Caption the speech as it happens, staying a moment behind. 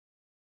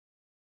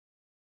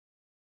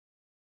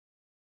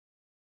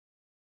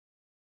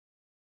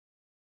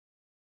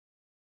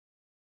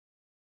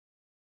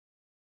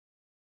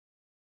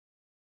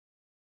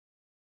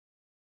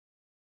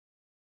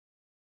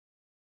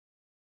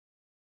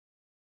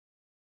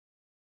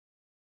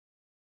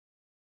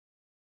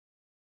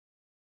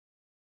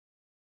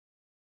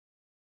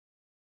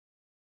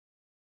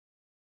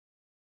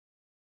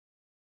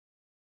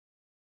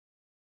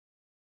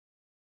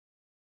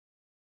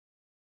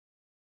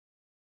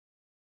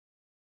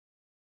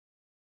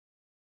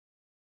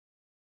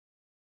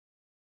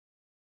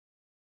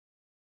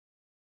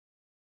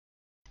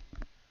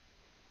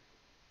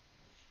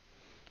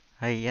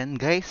Ayan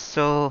guys,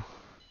 so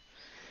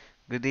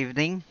good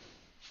evening.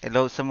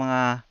 Hello sa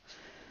mga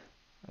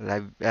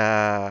live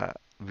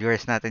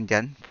viewers natin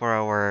dyan for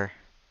our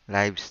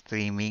live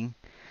streaming.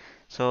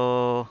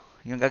 So,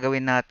 yung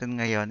gagawin natin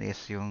ngayon is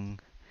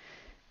yung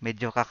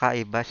medyo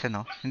kakaiba siya,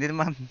 no? Hindi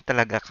naman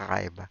talaga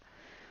kakaiba.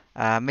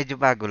 Medyo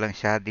bago lang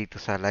siya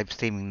dito sa live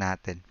streaming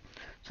natin.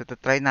 So,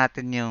 try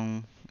natin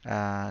yung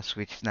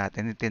Switch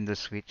natin, Nintendo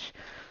Switch.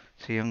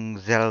 So, yung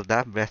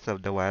Zelda Breath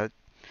of the Wild.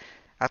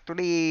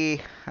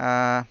 Actually,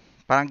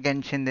 parang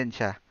Genshin din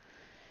siya.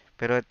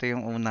 Pero ito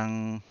yung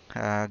unang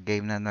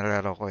game na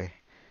nalaro ko eh.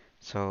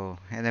 So,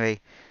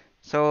 anyway.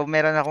 So,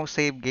 meron akong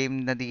save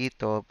game na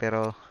dito.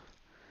 Pero,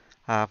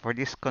 for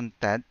this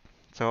content,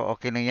 so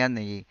okay lang yan.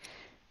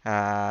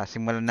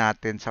 Simulan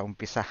natin sa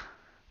umpisa.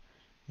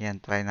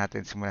 Yan, try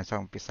natin simulan sa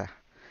umpisa.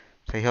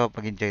 So, I hope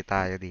mag-enjoy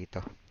tayo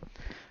dito.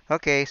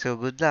 Okay, so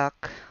good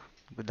luck.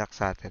 Good luck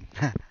sa atin.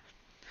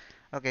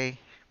 Okay,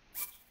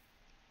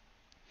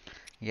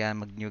 yan,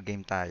 mag-new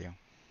game tayo.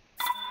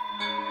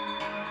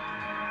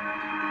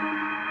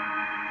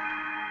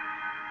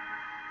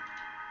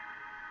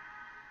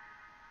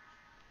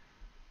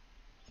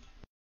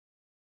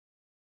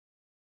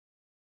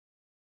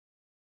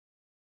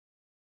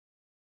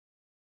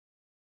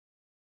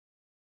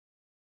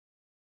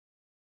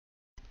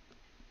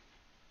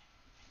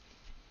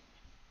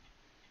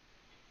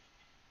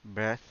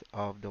 Breath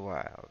of the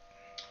Wild.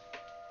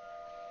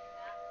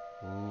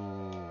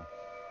 Ooh.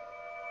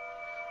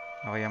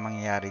 Ano kaya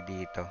mangyayari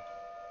dito?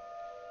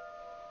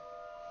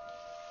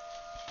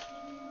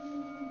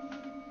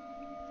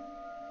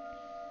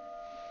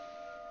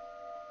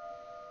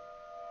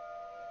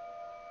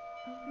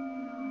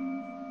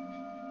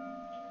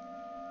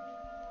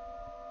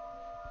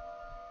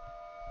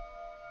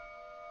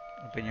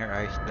 Open your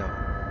eyes daw.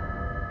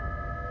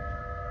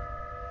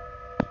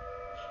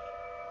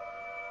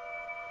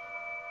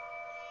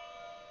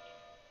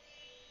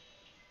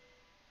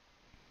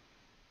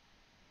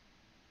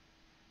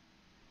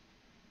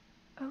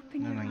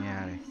 Open Ano your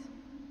nangyari? eyes.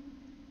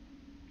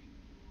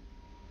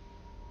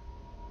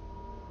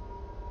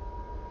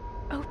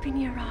 Open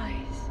your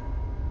eyes.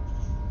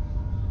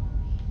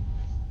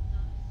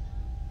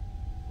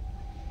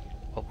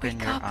 Open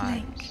Wake your up,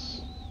 Link.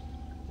 eyes.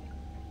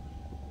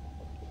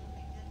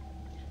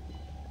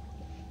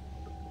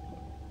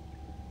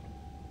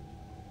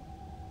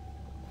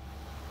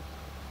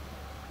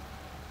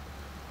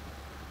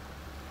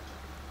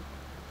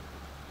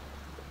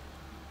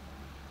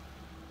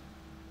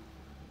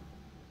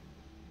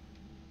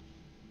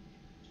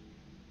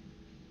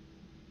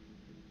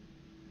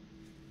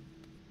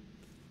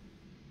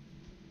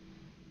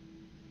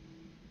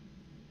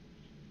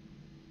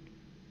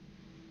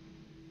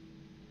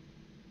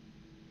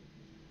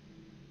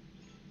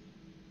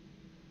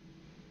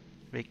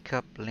 Wake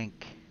up,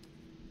 Link.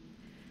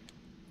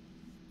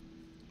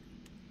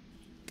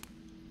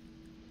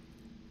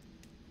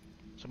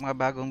 Sa mga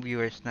bagong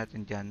viewers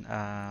natin dyan,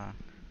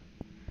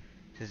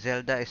 si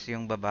Zelda is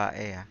yung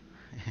babae, ah.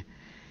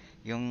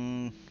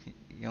 Yung,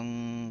 yung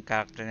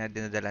character na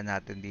dinadala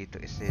natin dito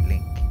is si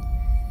Link.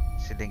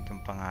 Si Link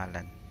yung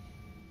pangalan.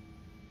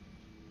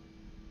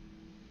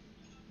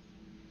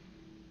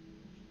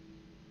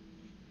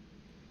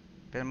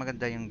 Pero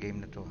maganda yung game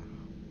na to, ah.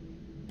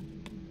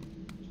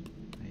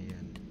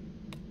 Ayan.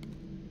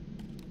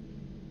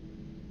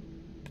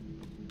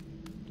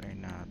 Try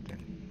natin.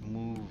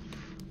 Move.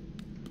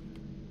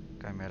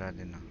 Camera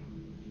din, ah.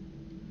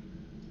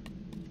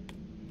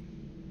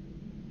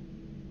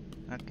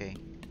 Okay.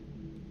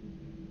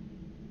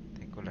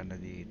 Tingin ko lang na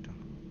dito.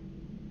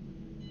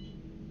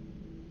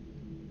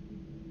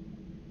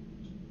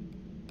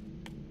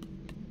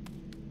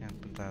 Yan,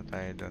 punta na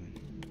tayo doon.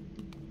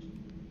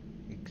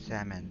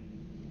 Examine.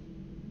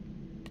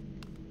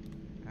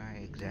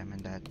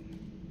 Examine that.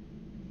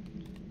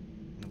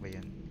 Ano ba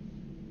yan?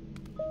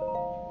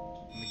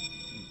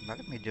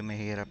 Bakit medyo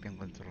mahirap yung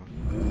control?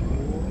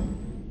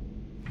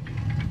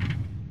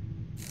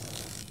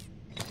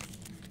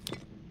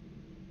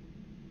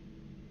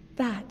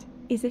 That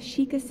is a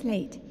Sheikah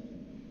slate.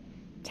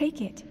 Take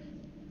it.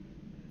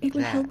 It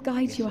will That help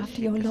guide is you a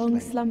after your Sheikah long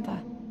slate. slumber.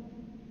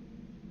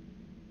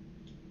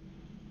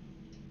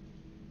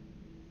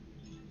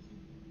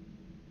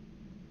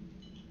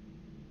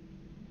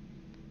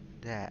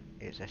 That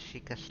is a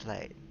Sheikah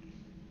slate.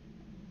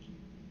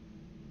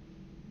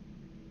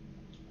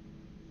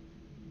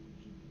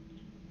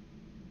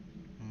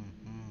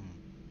 Mm-hmm.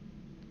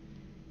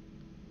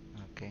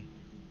 Okay.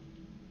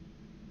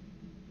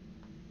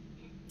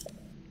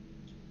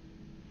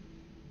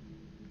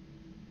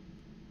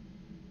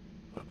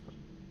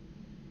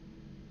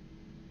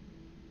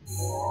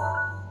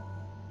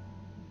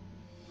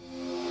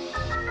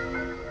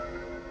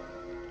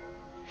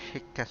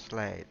 Sheikah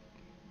slate.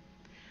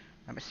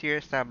 A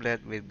mysterious tablet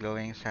with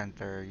glowing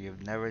center.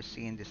 You've never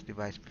seen this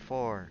device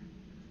before.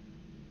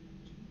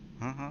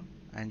 Uh-huh.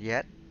 And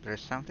yet,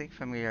 there's something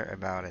familiar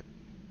about it.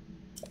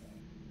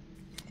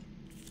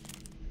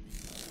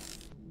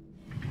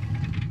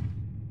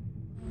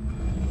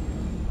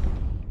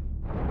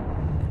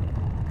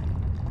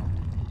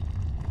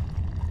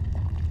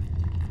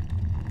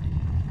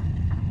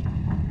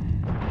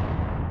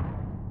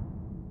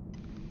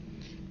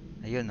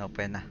 Ayun,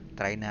 open na.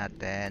 Try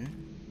natin.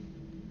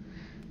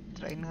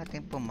 Try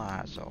natin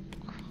pumasok.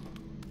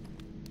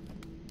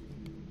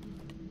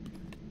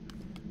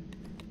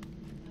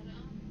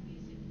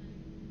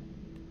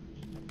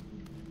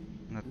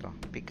 Ano to?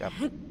 Pick up.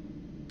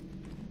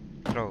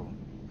 Throw.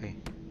 Okay.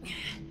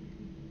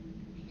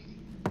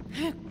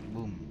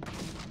 Boom.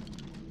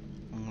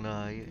 Ang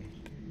layo eh.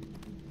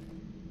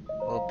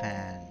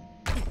 Open.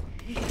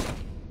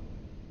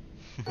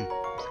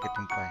 Sakit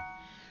yung pa eh.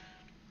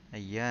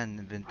 Ayan,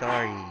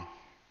 inventory.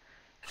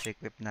 So,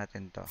 equip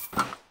natin to.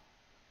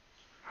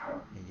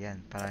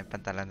 Ayan, parang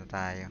pantalan na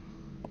tayo.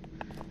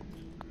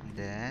 And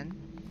then,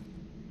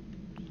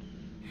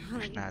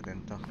 push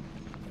natin to.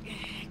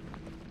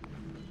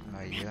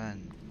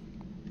 Ayan.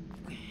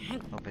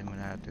 Open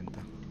muna natin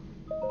to.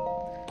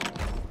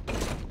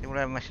 Hindi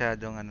wala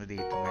masyadong ano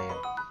dito ngayon.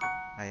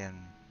 Ayan.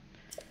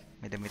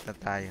 May damit na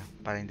tayo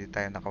para hindi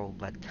tayo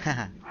nakaubad.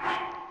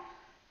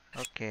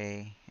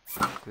 Okay.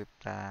 Equip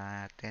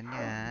natin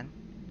yan.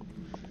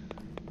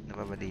 Ano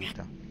pa ba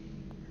dito?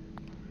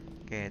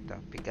 Okay, ito.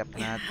 Pick up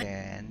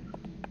natin.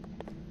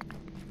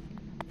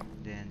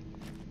 Then,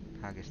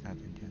 hagis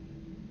natin dyan.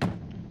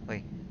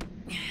 Uy,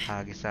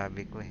 hagis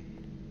sabi ko eh.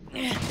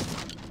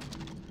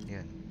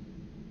 Yun.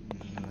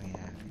 Ano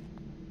nangyari?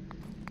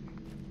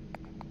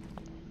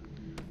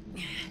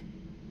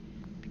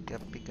 Pick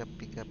up, pick up,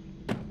 pick up.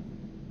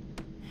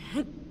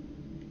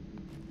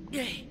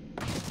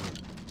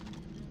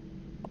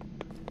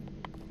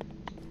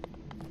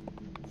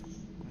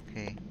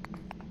 Okay.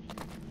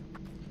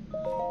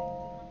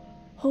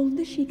 Hold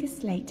the Sheikah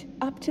slate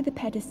up to the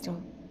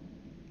pedestal.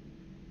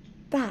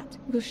 That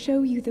will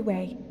show you the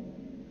way.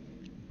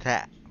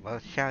 That will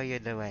show you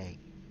the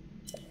way.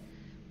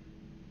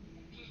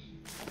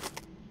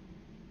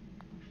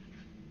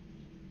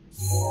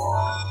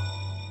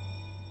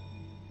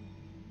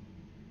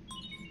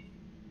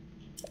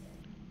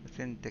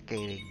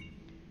 Authenticating.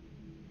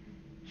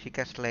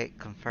 Sheikah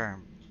Slate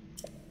confirmed.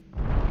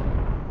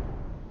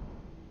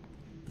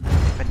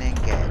 Opening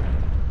gate.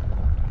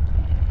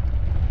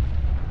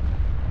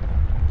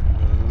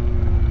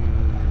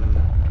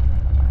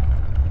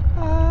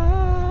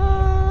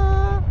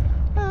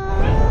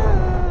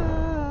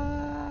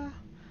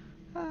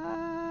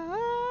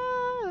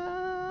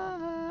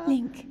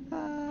 Link,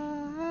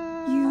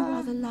 you are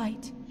the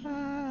light.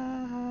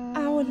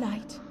 Our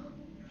light.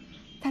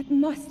 That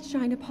must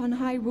shine upon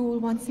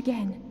Hyrule once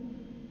again.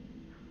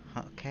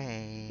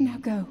 Okay. Now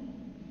go.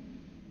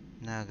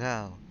 Now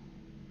go.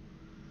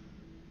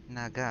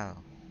 Now go.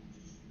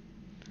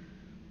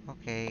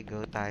 Okay,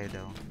 go tayo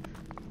daw.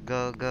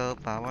 Go, go,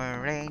 Power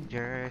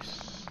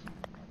Rangers.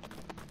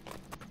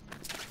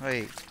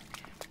 Hoy.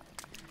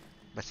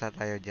 Basta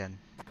tayo dyan.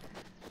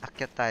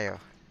 Akyat tayo.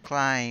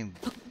 Climb.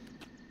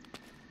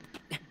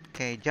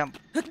 Okay, jump.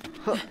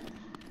 Huh.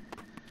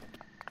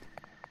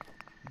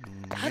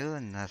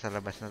 Yun, nasa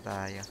labas na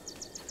tayo.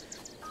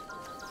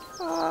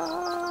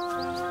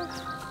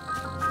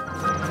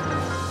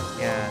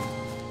 Yan.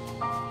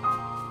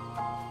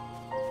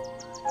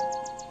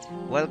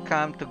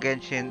 Welcome to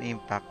Genshin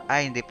Impact.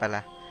 Ay, hindi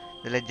pala.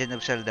 The Legend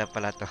of Zelda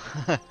pala to.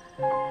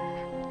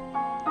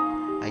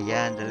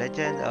 Ayan, The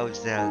Legend of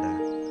Zelda.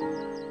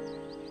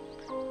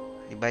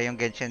 Iba yung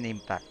Genshin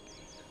Impact.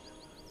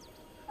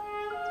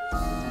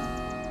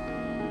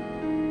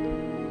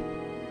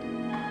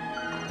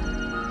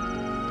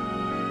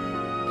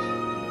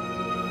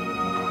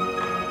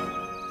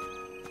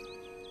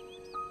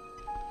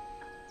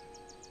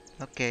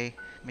 Okay,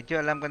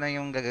 medyo alam ko na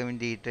yung gagawin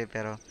dito eh,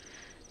 pero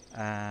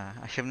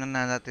assume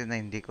na natin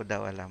na hindi ko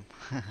daw alam.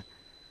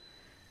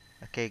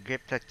 Okay,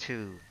 grip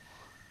tattoo.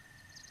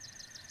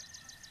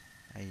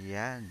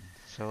 Ayan.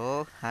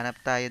 So,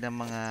 hanap tayo ng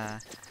mga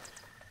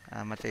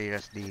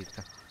materials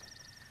dito.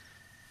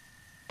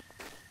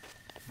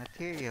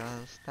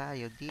 Materials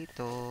tayo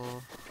dito.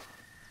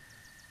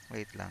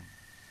 Wait lang.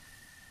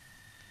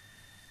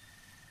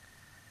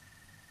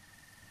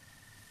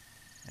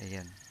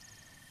 Ayan.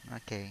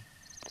 Okay.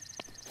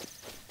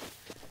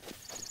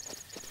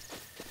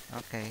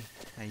 Okay.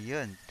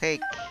 Ayun.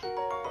 Take.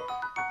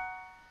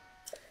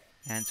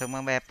 Yan. So,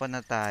 mga weapon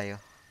na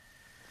tayo.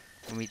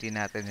 Gamitin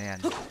natin na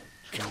yan.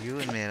 So,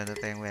 yun. Meron na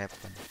tayong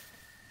weapon.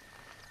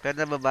 Pero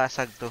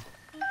nababasag to.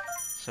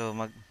 So,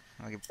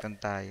 mag-ipon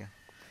tayo.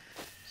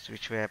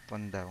 Switch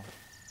weapon daw.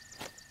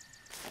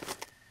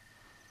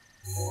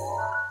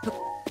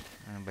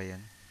 Ano ba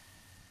yan?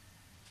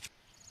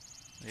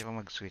 Hindi ko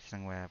mag-switch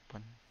ng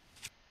weapon.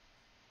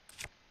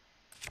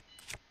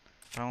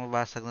 Parang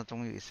mabasag na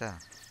itong yung isa.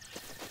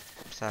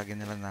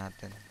 Basagin nila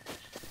natin.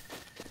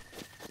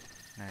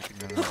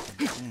 Tignan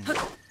natin.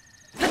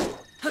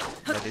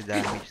 Body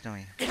damage no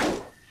eh.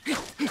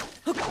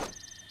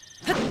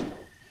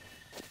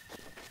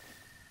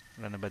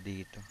 Wala na ba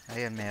dito?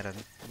 Ayan, meron.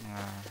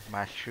 Mga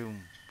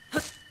mushroom.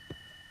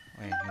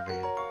 Uy, ano ba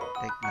yan?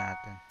 Take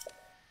natin.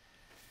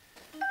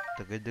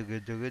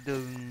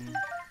 Tugudugudugodung.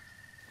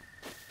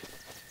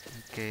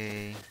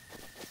 Okay.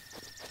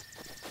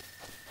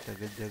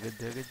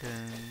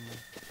 Tugudugudugodung.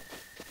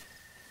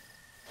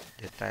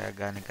 Dito tayo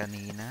galing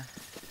kanina.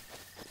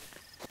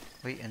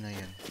 Uy, ano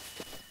yun?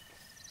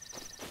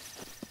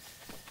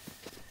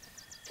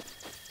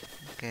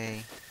 Okay.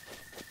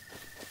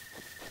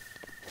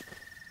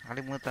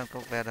 Nakalimutan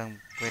ko parang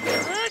pwede.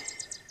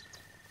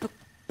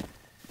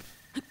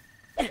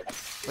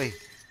 Uy,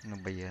 ano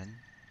ba yan?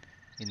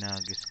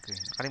 Inagis ko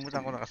eh.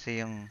 Nakalimutan ko na kasi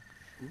yung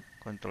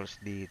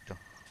controls dito.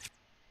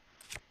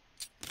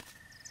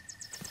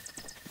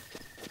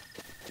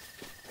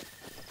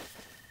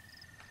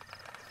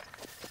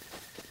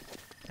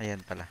 Ayan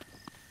pala.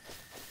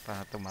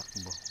 Para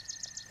tumakbo.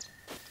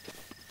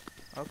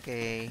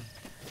 Okay.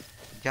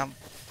 Jump.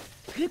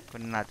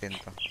 Kunin natin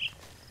to.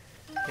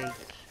 Take.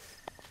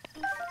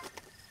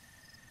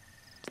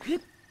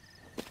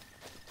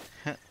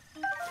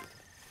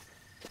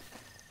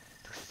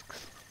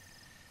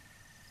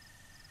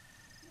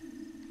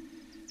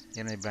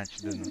 Yan may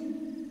branch dun.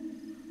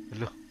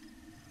 Hello.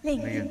 Ano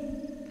Link, yun?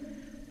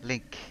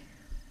 Link.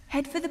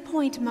 head for the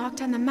point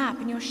marked on the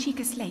map in your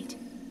Sheikah slate.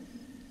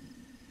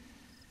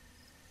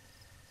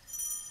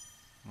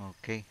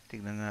 Okay.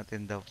 Tignan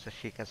natin daw sa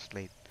Sheikah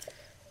Slate.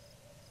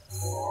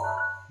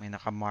 May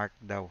nakamark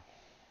daw.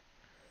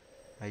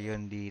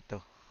 Ayun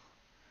dito.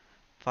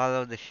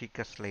 Follow the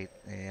Sheikah Slate.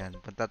 Ayan.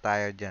 Punta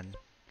tayo dyan.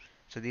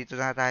 So, dito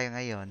na tayo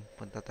ngayon.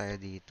 Punta tayo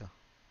dito.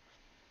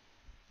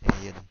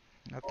 Ayun.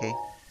 Okay.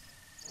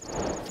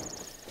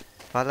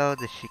 Follow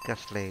the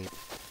Sheikah Slate.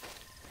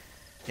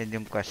 Yan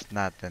yung quest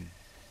natin.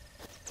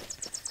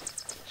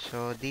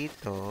 So,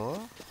 dito.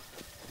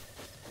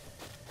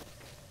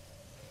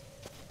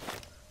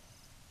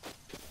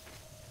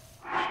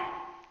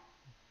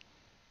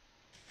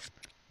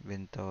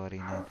 Inventory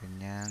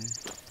natin yan.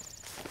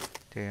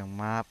 Ito yung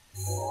map.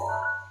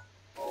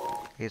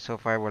 Okay,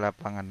 so far wala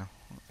pang ano.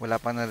 Wala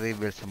pang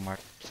na-reveal sa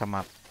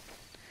map.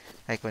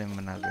 Ay, kunin mo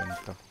natin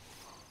ito.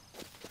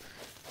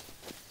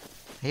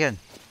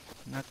 Ayun.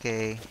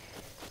 Okay.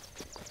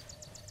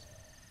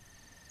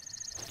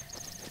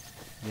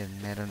 Yan,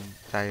 meron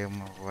tayong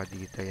makuha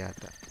dito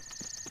yata.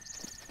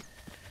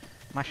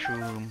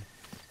 Mushroom.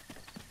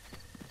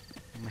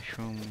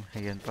 Mushroom.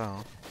 Ayan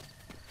pa oh.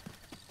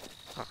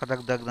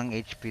 Kakadagdag ng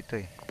HP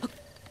to eh.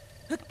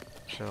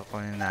 So,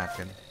 kunin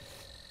natin.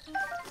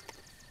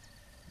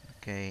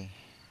 Okay.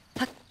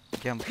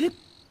 Jump.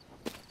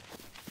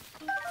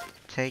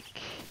 Take.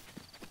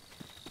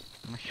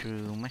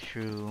 Mushroom,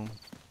 mushroom.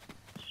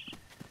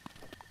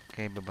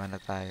 Okay, baba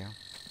na tayo.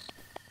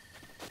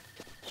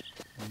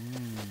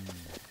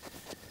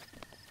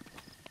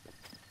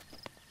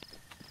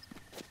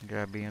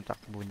 Grabe yung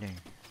takbo niya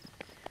eh.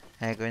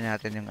 Ay, kunin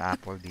natin yung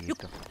apple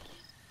dito.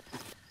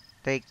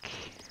 Take.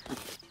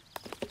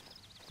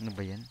 Ano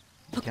ba yan?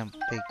 Jump,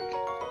 take.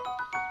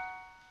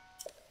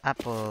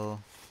 Apple.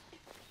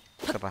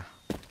 Ito pa.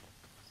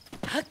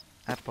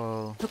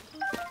 Apple.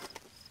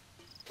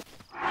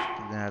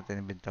 Tignan natin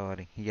yung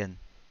inventory. Yan.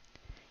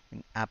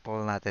 Yung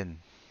apple natin.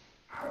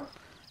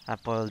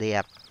 Apple the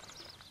app.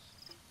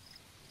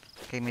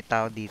 Okay, may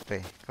tao dito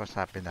eh.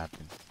 Kausapin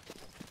natin.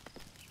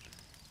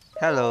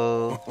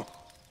 Hello.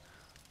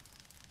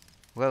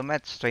 Well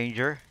met,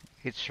 stranger.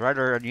 It's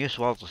rather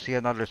unusual to see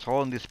another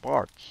soul in these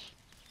parts.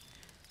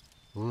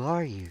 Who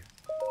are you?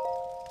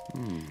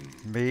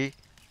 Me?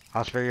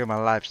 I'll spare you my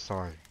life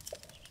story.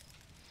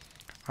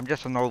 I'm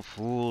just an old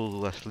fool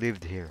who has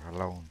lived here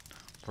alone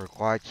for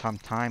quite some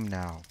time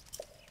now.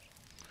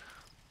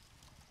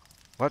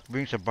 What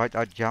brings a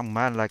bright-eyed young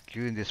man like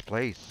you in this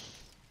place?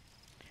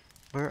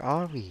 Where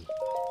are we?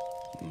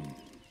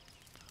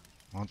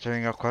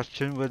 Answering a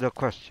question with a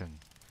question.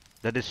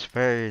 That is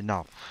fair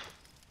enough.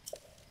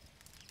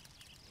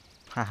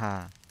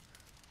 Haha.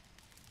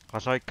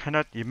 As I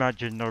cannot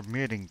imagine our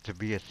meeting to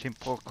be a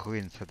simple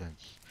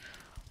coincidence,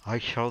 I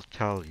shall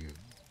tell you.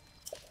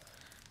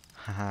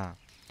 Haha.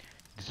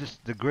 This is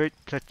the Great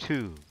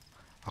Plateau.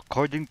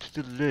 According to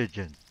the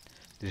legend,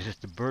 this is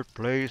the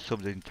birthplace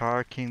of the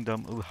entire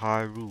kingdom of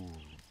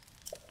Hyrule.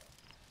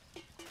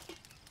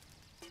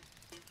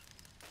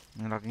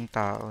 Ang laking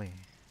tao eh.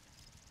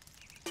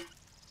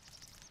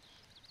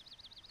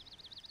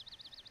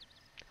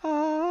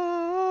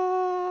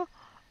 Ah,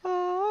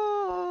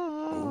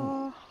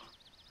 ah.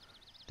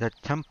 That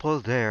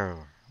temple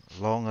there,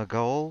 long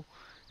ago,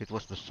 it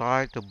was the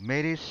site of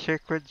many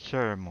sacred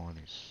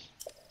ceremonies.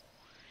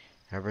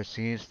 Ever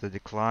since the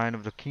decline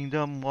of the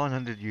kingdom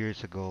 100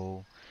 years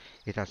ago,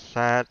 it has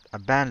sat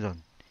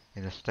abandoned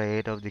in a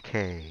state of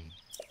decay.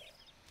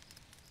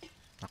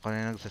 Ako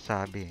na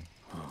nagsasabi.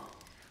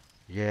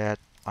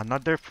 Yet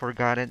another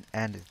forgotten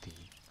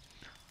entity,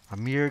 a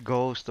mere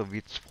ghost of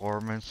its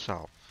former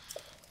self.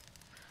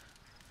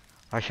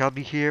 I shall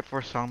be here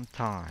for some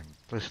time.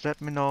 Please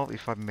let me know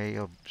if I may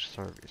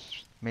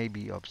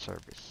be of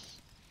service.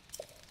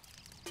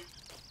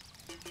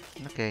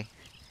 Okay.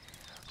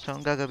 So,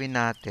 ang gagawin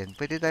natin,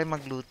 pwede tayo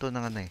magluto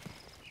ng ano eh.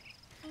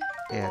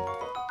 Ayan.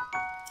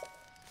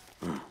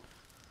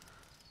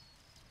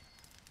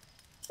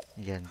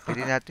 Ayan.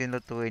 Pwede natin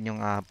lutuin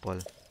yung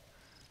apple.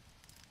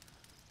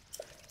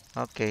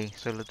 Okay.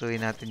 So,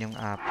 lutuin natin yung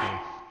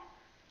apple.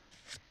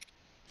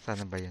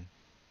 Sana ba yun?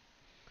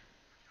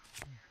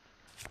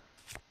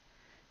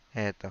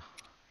 Eto.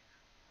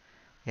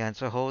 Yan,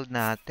 so hold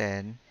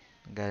natin.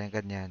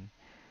 Ganyan.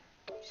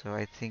 So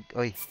I think,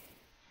 oy,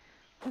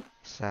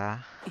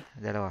 isa,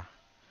 dalawa.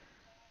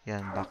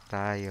 Yan, back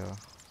tayo.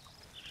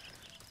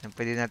 Yan,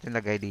 pwede natin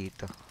lagay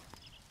dito.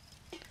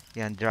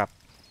 Yan, drop.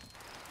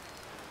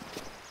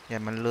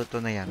 Yan, maluluto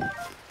na yan.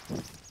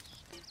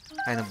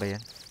 Ay, ano ba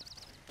yan?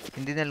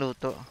 Hindi na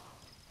luto.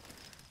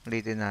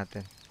 Ulitin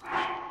natin.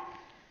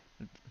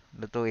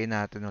 Lutuin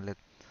natin ulit.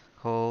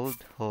 Hold,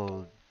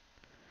 hold,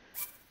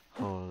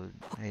 hold.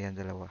 Ayan,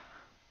 dalawa.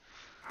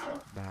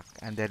 Back.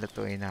 And then,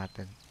 lutuin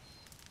natin.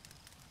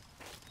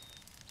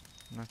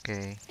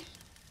 Okay.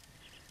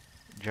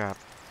 Drop.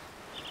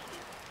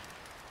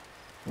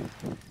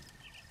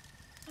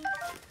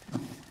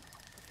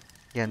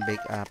 Yan,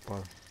 baked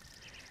apple.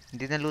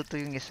 Hindi naluto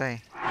yung isa eh.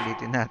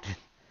 Ulitin natin.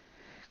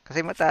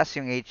 Kasi mataas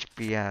yung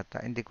HP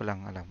yata. Hindi ko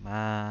lang alam.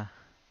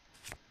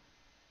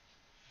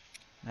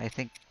 I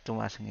think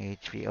tumaas yung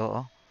HP.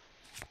 Oo.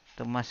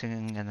 Tumaas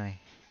yung ano eh.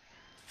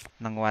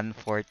 Ng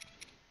 1/4.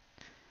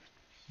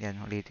 Yan,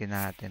 ulitin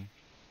natin.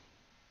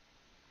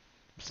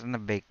 Basta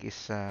na bake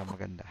is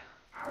maganda.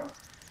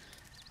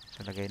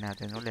 So, lagay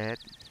natin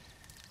ulit.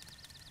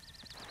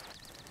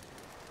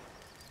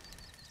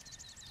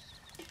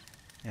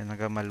 Yan,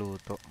 hanggang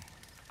maluto.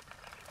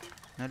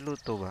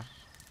 Naluto ba?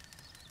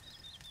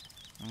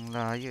 Ang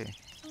layo eh.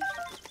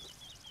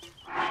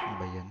 Ano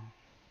ba yan?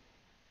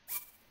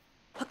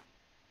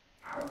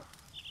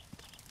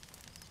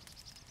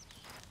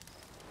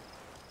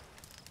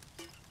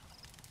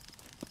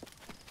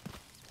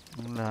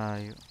 Ang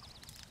layo.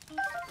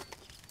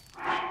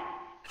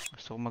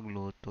 Gusto ko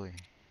magluto eh.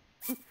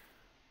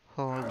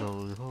 Hold,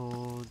 hold,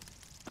 hold.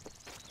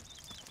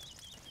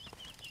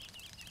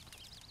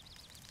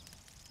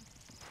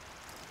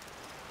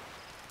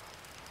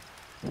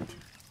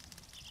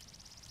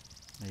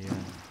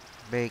 Ayan.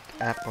 Bake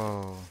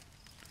apple.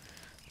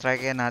 Try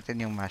kaya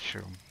natin yung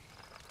mushroom.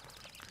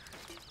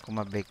 Kung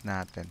ma-bake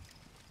natin.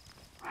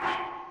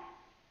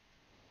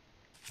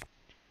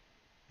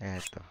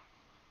 Eto.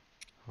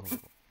 Oh.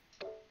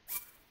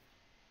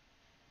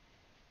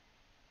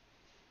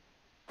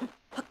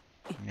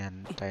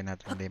 Yan. Try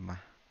natin 5.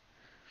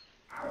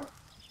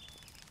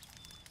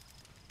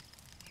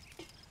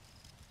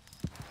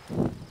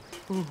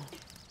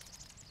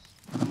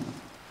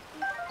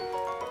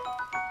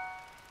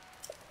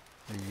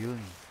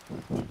 Ayun.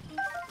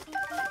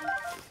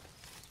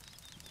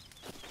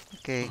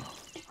 Okay.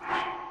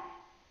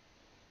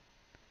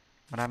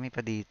 Marami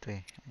pa dito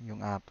eh. Yung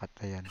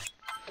 4. Ayan.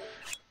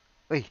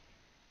 Uy!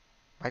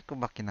 Bakit ko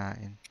ba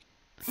kinain?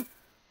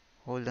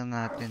 Hold lang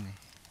natin eh.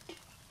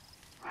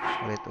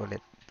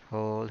 Ulit.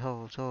 Hold,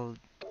 hold, hold.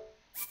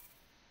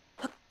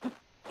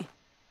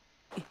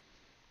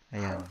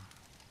 Ayan.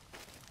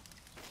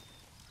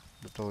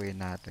 Lutuin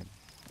natin.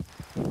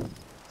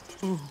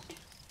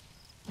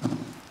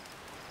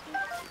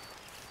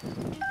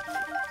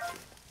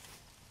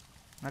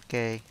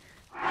 Okay.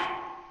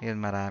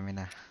 Yun, marami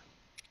na.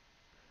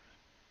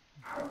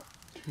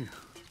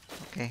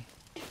 Okay.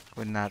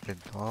 Kunin natin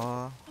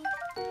to.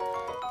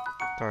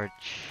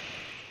 Torch.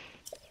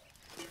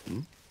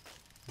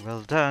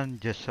 Well done.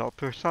 Just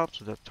help yourself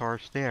to the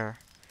torch there.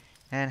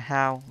 And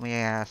how, may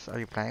I ask, are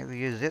you planning to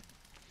use it?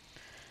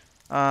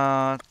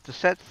 To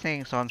set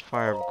things on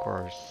fire, of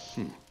course.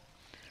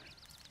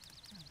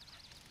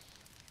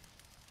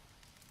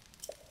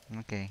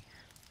 Okay.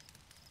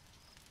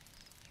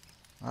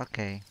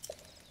 Okay.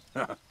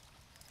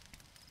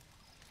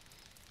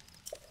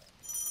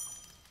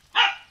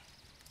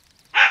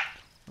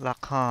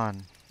 Lock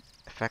on.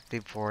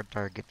 Effective for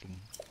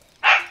targeting.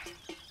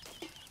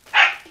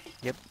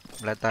 Yep.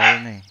 Wala tayo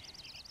na eh.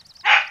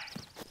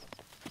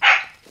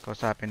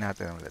 Kausapin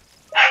natin ulit.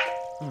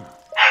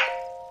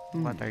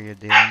 What are you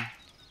doing?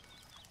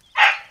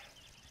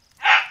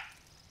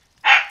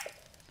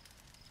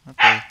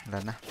 Okay. Wala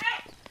na.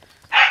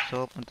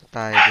 So, punta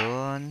tayo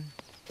doon.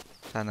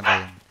 Sana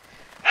ba yun?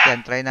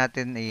 Yan. Try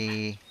natin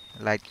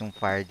i-light yung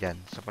fire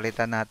dyan. So,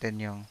 palitan natin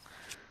yung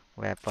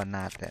weapon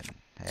natin.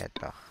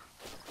 Eto.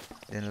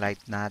 Then,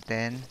 light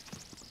natin.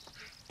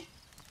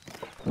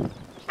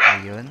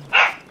 Ayun.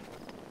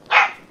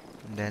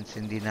 And then,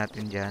 sindi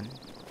natin dyan.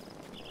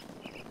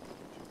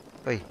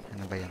 Uy,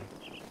 ano ba yan?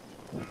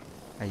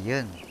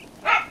 Ayun.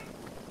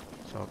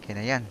 So, okay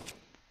na yan.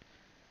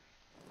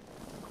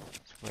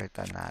 So,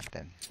 palitan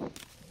natin.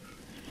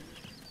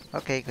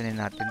 Okay, kunin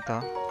natin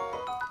to.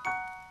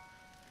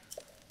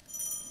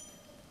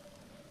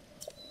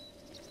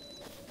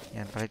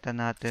 Yan,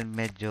 palitan natin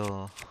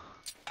medyo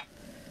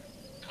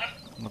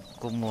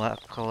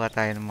kuha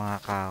tayo ng mga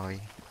kahoy.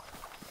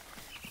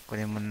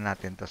 Kunin muna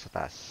natin to sa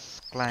taas.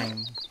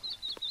 Climb.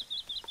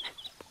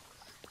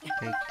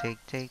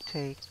 Take.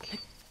 Take.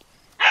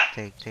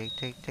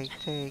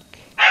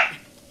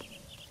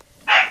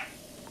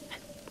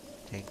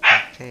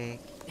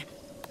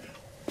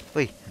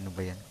 Uy, ano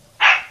ba yan?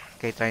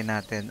 Okay, try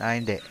natin.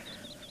 Hindi.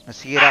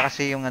 Nasira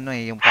kasi yung ano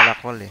yung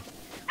palakol eh.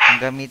 Kung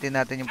gamitin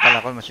natin yung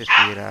palakol,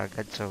 masisira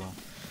agad. So,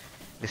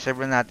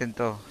 reserve na natin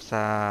to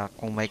sa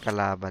kung may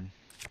kalaban.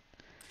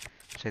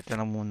 So ito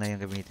na muna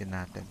yung gamitin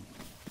natin.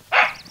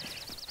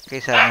 Okay,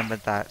 saan na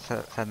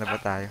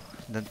ba tayo?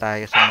 Doon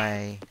tayo sa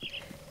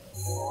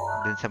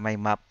may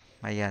map.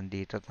 Ayan,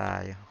 dito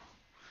tayo.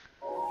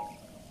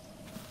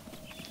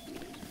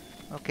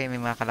 Okay, may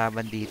mga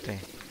kalaban dito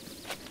eh.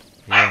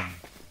 Ayan.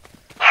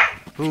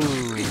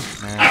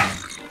 Ayan.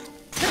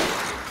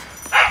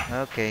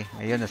 Okay,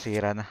 ayun,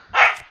 nasira na.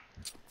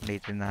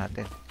 Ulitin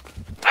natin.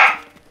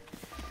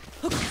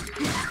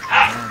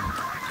 Ayan.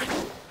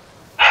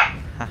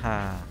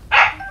 Haha.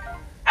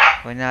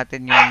 Kunin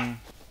natin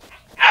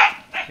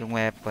yung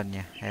weapon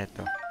niya.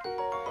 Eto.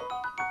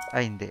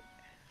 Ay, hindi.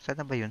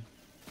 Saan na ba yun?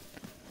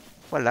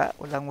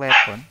 Walang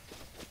weapon.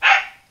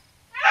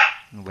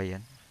 Ano ba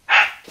yan?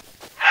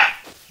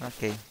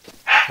 Okay.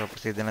 So,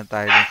 proceed na lang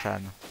tayo dun sa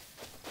ano.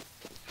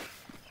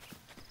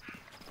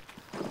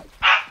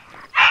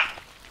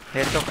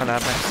 Eto,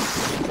 kalaban.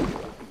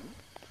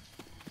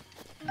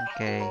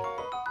 Okay.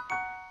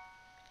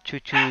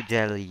 Chuchu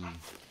jelly.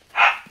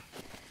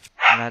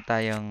 Wala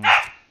tayong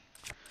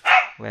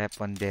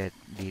weapon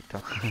dito.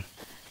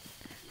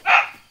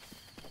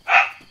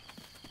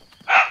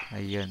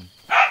 Ayun.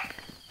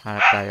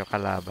 Hanap tayo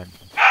kalaban.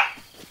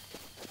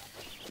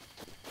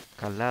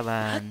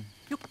 Kalaban.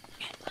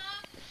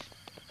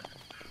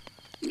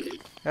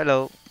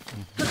 Hello.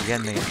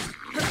 Ayan,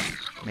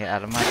 may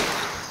armas.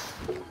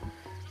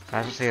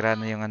 Kaso sira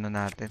na yung ano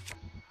natin.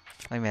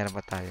 Ay, meron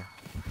pa tayo.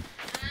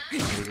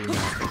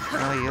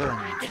 Oh, yun.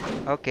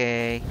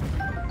 Okay.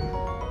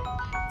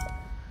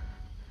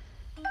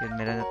 Yun,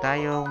 meron na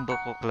tayong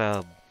Buko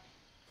Club.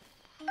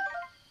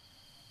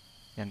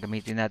 Yan,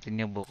 gamitin natin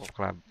yung Buko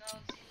Club.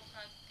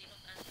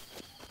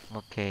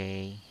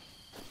 Okay.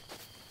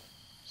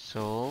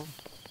 So,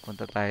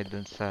 punta tayo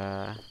dun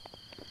sa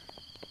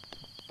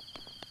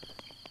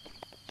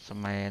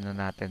may ano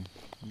natin.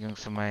 Yung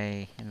sa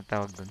may, ano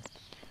tawag dun?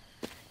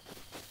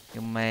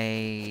 Yung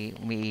may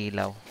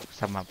umiilaw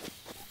sa map.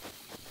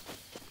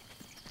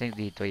 I think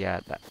dito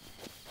yata.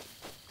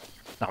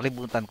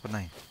 Nakalimutan ko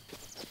na eh.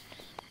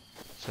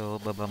 So,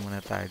 baba muna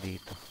tayo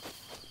dito.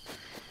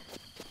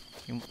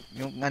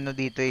 Yung ano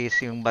dito is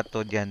yung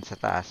bato diyan sa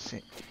taas.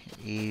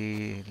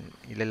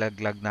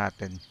 Ilalaglag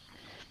natin.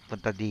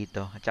 Punta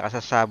dito. At saka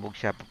sasabog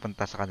siya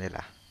papunta sa kanila.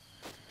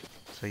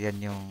 So,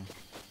 yan yung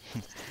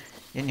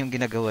yan yung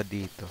ginagawa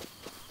dito.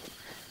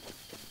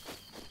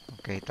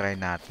 Okay, try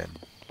natin.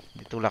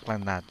 Itulak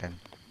lang natin.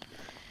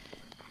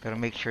 Pero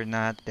make sure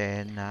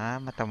natin na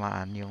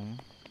matamaan yung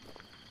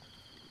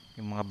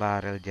mga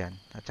barrel dyan.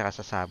 At saka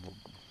sasabog.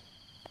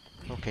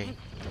 Okay.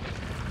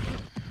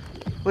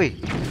 Uy!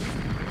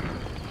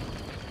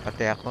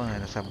 Pati ako na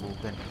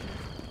nasabugan.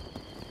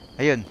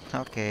 Ayun,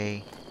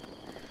 okay.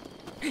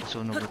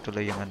 Sunog ko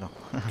tuloy yung ano.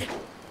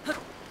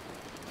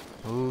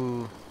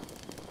 Ooh.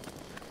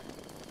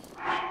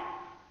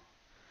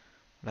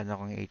 Wala na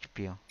akong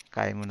HP oh.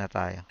 Kain muna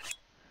tayo.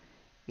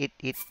 Eat.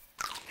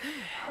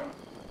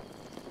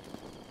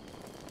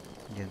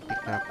 Diyan,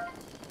 pick up.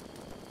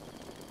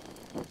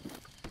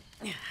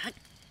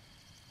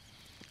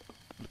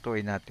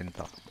 Lutuin natin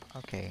to.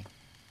 Okay.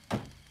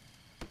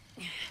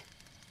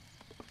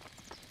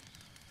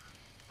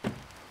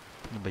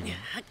 Ano ba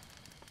yan?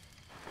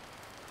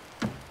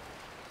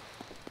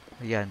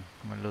 Ayan,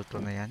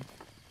 maluto na yan.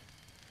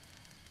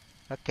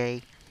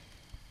 Okay.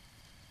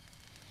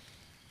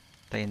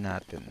 Tayin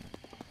natin.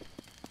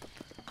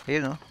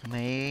 Ayun oh,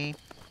 may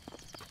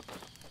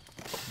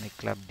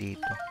club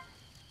dito.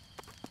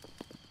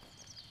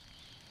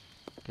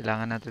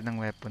 Kailangan natin ng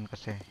weapon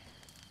kasi.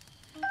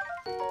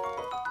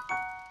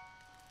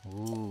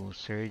 Ooh,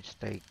 surge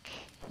stake.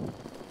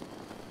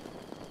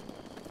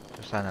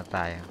 So, sana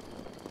tayo.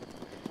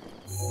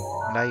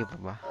 Malayo pa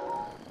ba?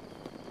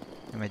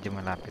 Medyo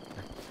malapit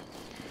na.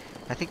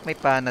 I think may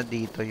pana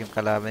dito. Yung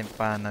kalaban may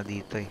pana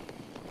dito eh.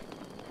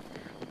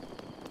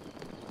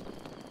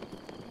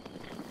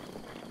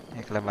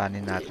 Ay,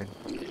 kalabanin natin.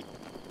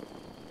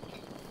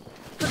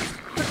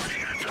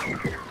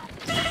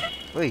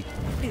 Uy!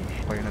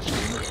 Ako yung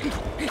nasunod.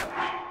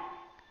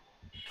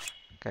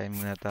 Kain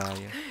muna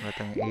tayo.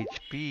 Batang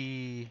HP.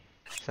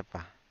 Isa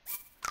pa.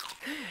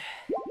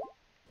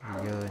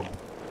 Ayun.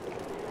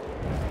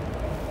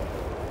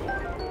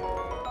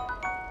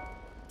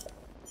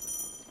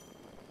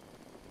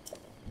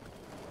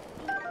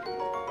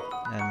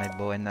 Ayan, may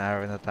bow and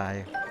arrow na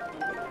tayo.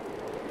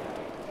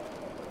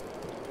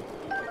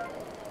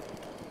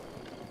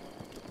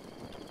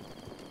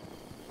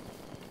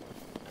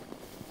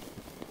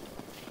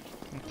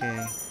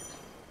 Okay.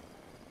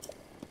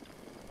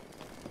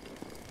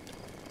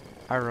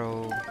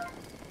 Arrow.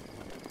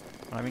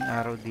 Maraming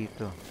arrow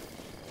dito.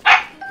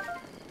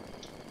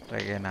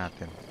 Try kaya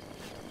natin.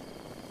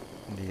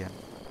 Hindi yan.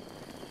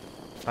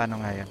 Paano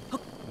nga yan?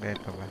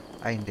 Ganito ba?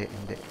 Ay, hindi.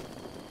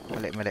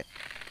 Mali.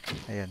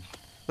 Ayan.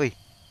 Uy!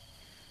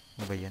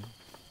 Ano ba yan?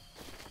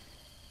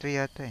 Ito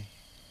yata eh.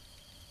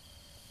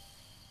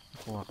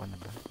 Nakuha ko na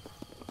ba?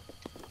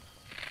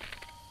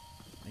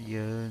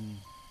 Ayan.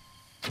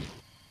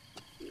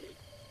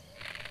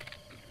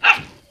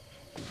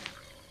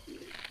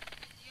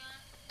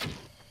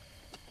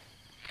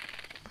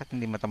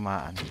 hindi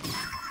matamaan.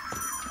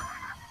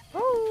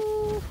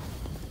 Oh!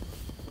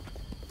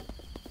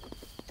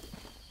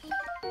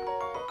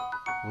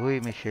 Uy,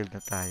 may shield na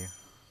tayo.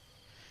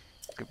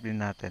 Equip din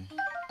natin.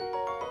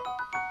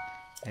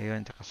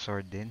 Ayun, tsaka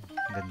sword din.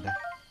 Ganda.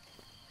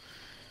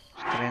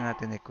 So, try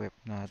natin equip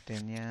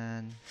natin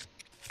yan.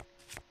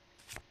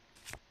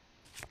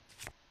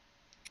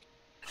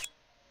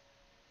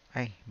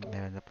 Ay,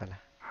 meron na pala.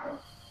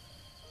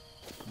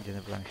 Diyan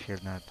na pala ang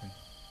shield natin.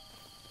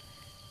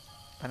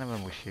 Paano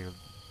ba mag-shield?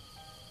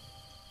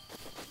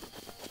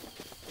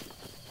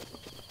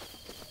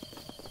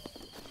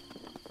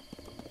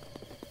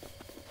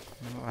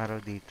 Anong araw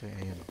dito?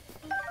 Ayun.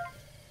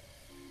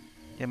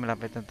 Yan,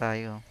 malapit na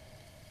tayo.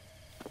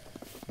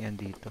 Yan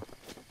dito.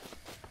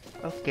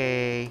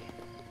 Okay.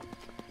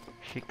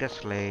 Shika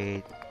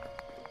slate.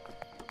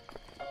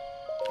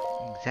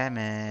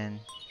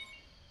 Examine.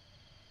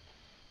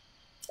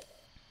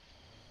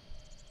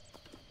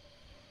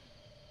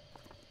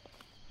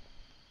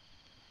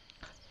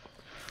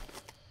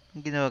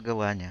 Ang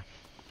ginagawa niya.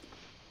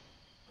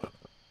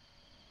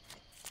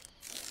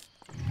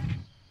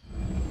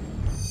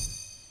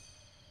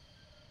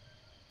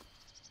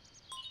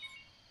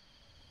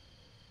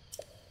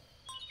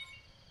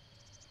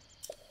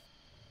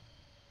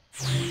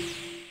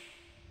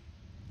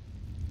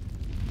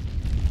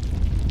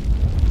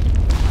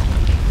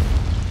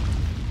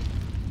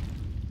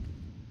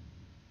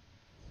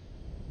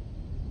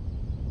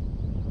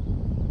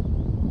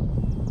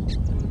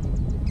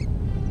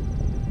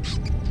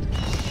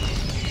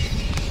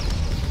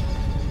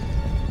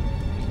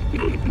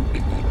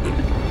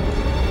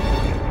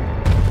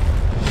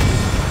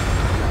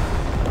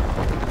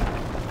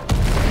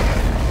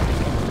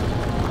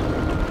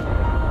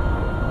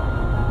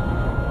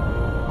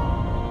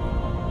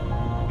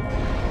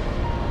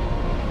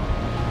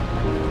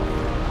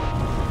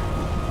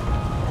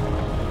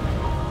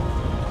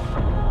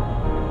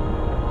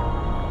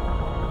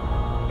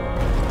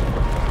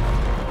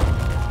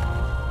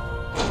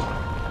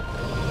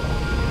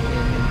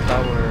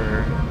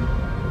 Tower.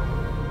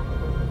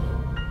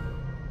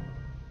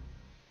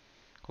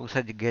 Kung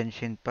sa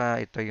Genshin pa,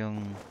 ito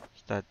yung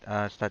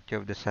Statue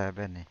of the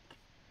Seven eh.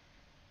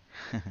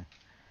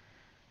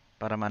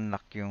 Para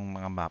ma-unlock yung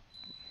mga map.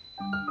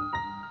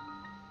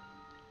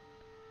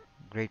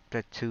 Great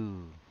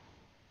Plateau.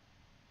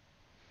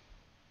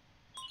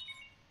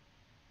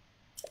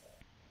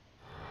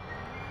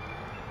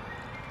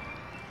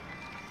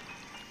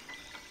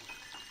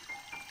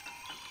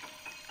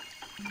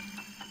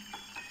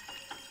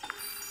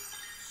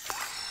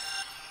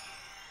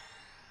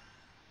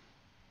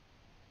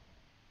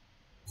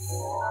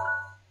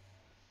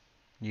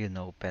 Yun,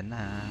 open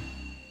na.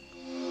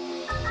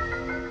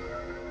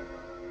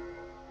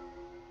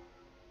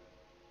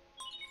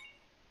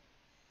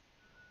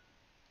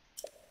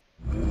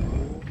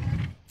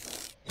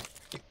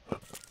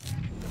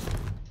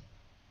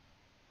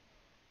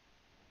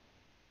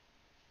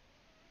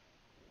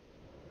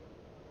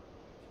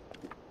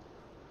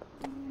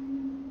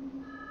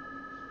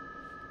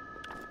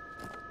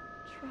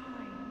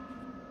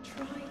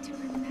 Try to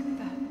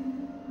remember.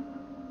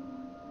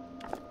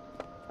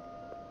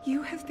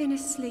 You have been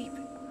asleep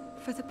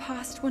for the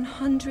past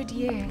 100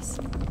 years.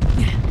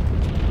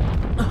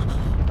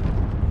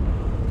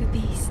 The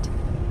beast.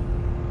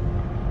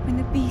 When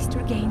the beast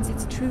regains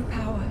its true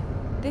power,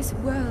 this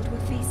world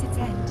will face its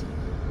end.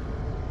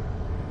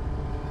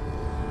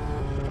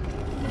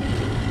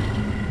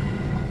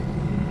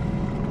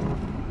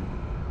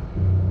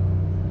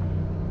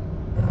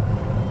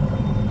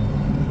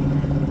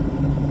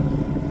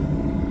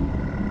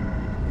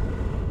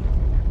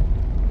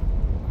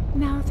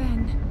 Now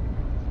then,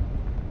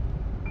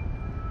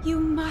 you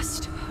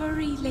must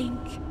hurry, Link,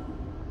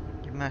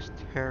 You must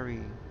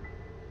hurry.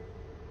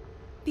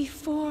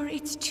 before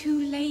it's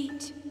too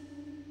late.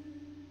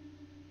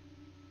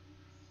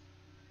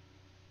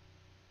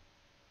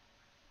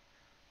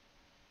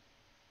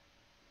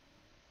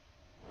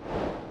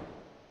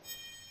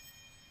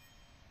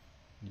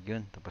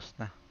 Yun, tapos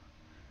na.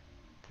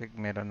 Think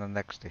meron na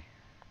next eh.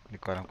 Hindi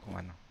ko alam kung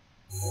ano.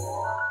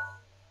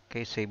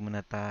 Okay, save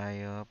muna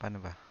tayo. Paano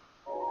ba?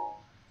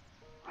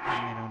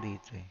 Meron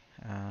dito eh.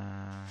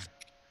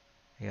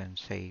 Ayan,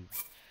 save.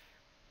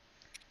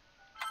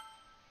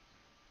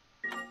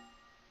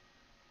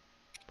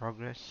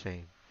 Progress,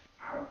 save.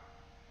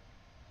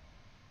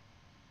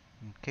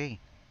 Okay.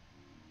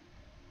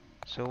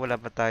 So, wala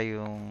pa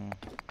tayong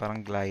parang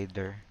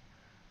glider.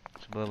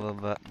 So,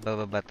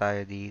 bababa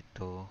tayo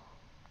dito.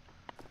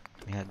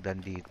 May hagdan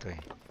dito eh.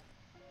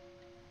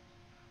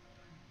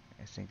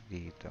 I think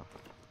dito.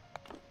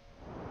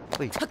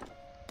 Uy!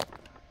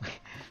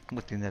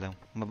 Buti na lang.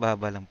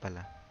 Mababa lang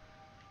pala.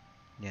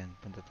 Yan,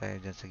 punta tayo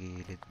dyan sa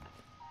gilid.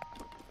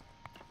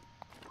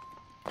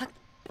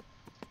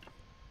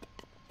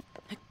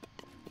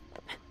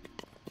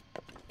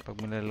 Pag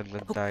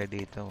malalaglag tayo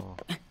dito,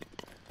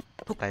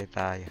 patay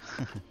tayo.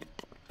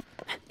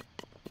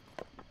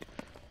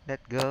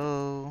 Let go!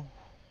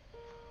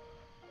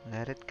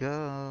 Let it go!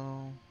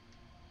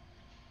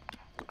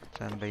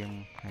 Saan ba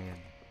yung... Ayan.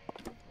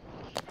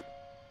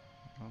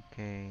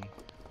 Okay.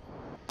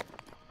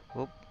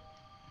 Oop,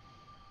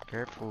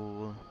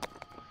 careful.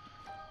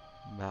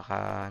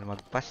 Baka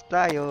magpas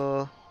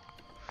tayo.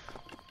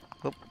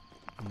 Oop,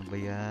 ano ba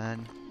yan?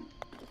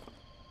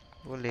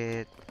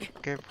 Ulit.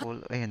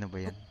 Careful. Ay, ano ba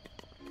yan?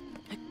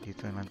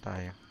 Dito naman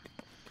tayo.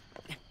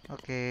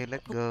 Okay,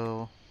 let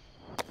go.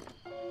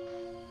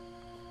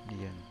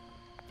 Yan.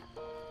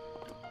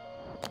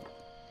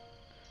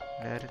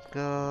 Let it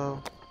go.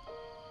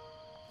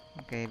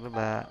 Okay,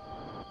 baba.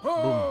 Boom.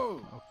 Ho!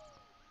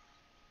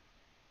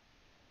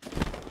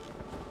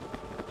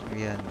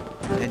 Yan.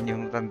 Yan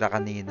yung tanda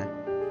kanina.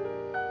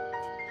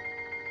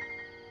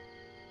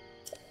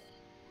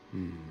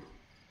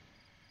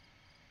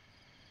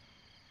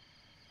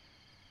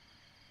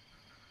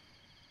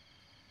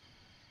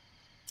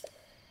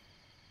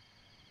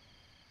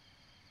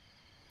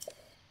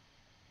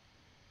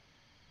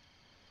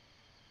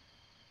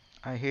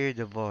 I hear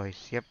the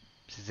voice. Yep,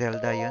 si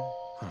Zelda yun.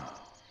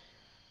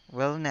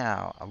 Well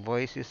now, a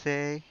voice you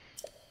say?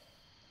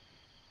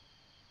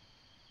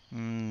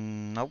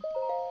 Nope.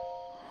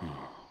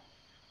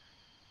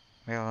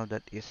 Well,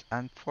 that is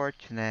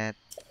unfortunate.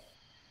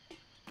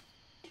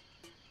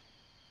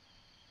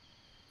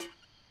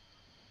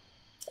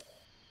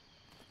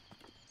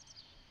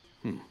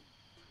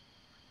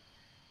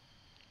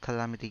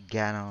 Calamity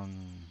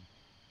Ganon.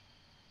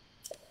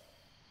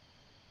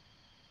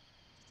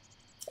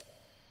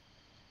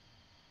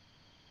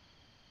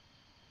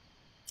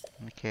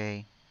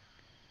 Okay.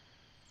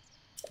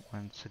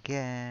 Once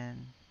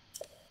again.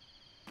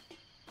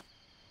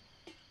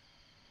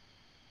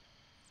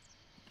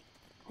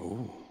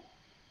 Oh.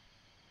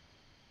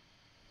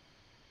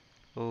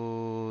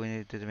 Oh,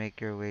 you need to make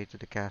your way to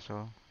the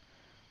castle.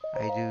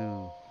 I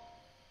do.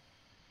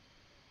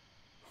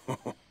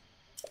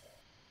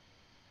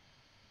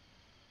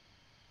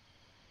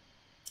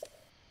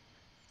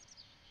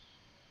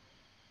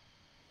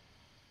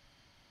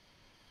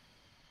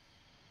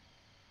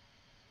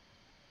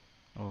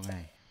 Oo nga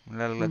eh.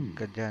 Malalag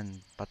ka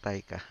dyan.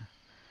 Patay ka.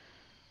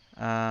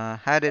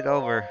 Hand it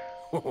over.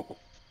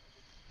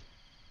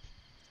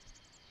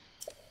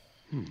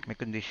 May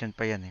condition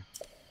pa yan eh.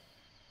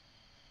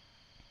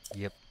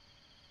 Yep.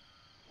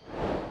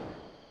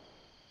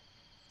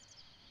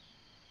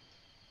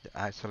 The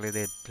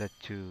isolated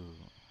plateau.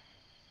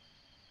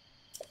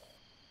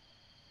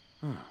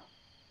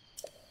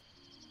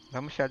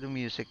 Wala masyadong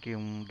music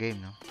yung game,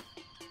 no?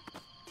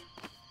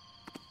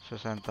 So,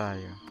 saan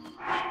tayo?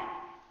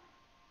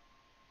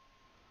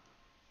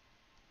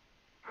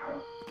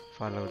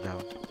 Follow down.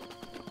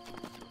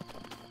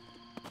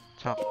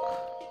 Talk.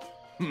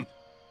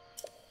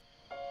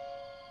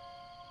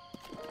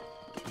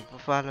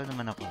 Magpa-follow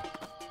naman ako.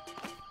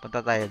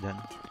 Punta tayo doon.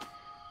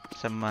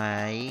 Sa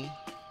may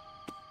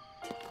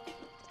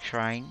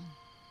shrine.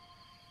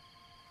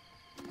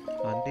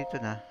 Oh, dito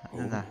na.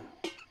 Ano na?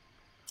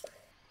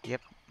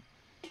 Yep.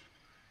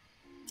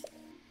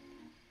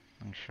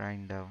 Ang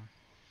shrine daw.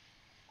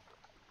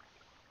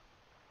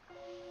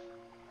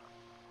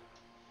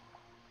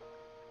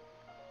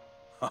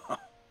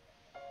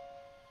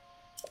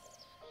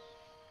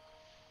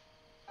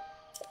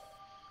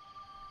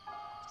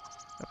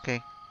 Okay.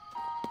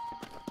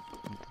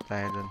 Punta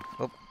tayo doon.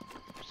 Oop.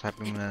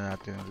 Usapin muna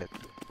natin ulit.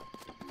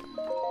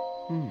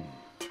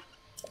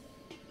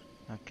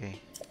 Okay.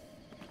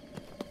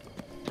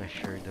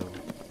 Treasure daw.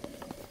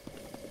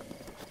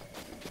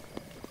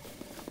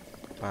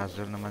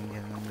 Puzzle naman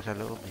yan sa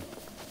loob eh.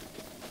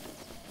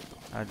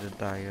 Doon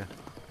tayo.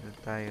 Doon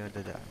tayo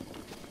dadaan.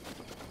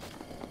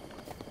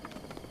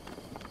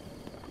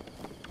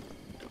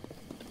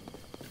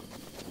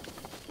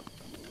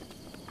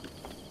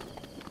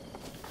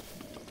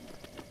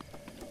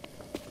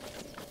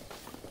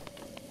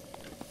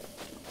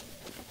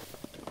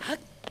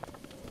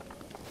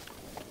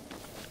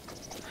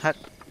 Hut.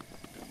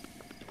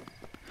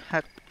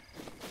 Hut.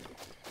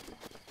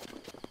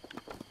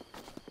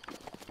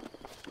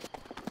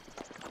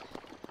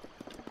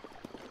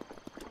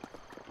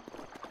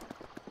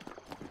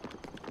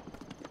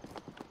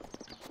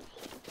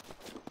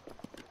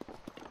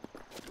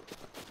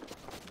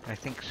 I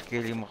think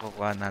skill yung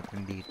makukuha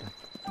natin dito.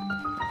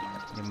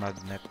 Yung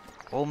magnet.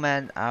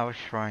 Omen our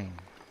shrine.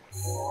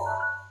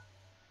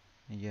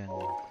 Ayan.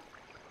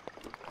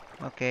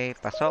 Okay,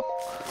 pasok.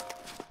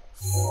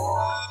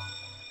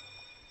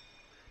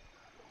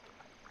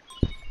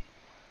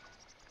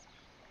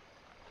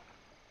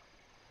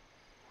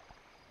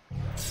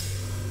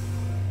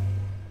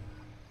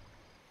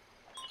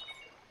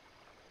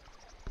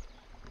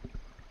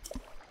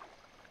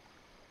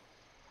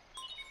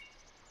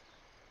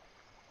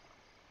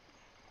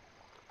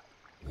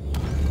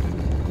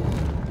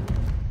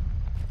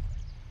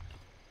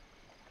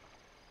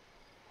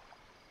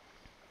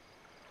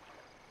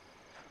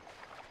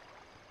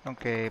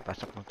 Okay,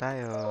 pasok na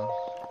tayo.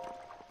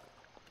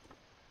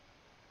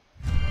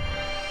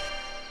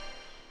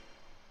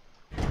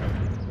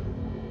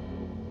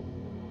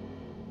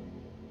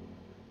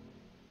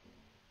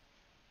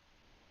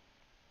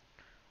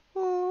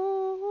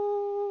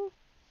 Ooh.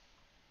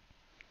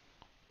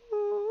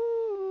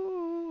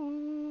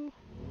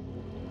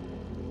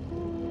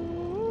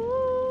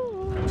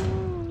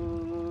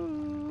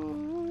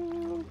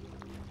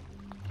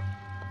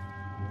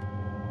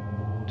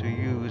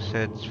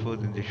 sets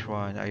foot in the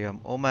shrine, I am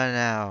Oma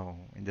now.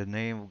 In the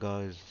name of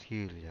Goddess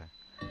Helia.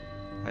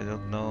 I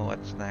don't know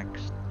what's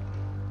next.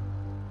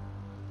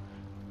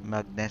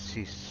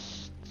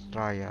 Magnesis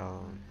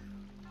trial.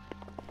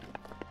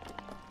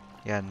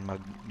 Yan,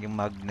 yung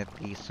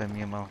magnetism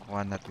yung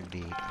makukuha natin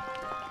dito.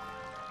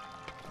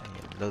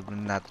 Ayan, load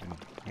na natin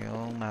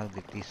yung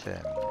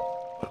magnetism.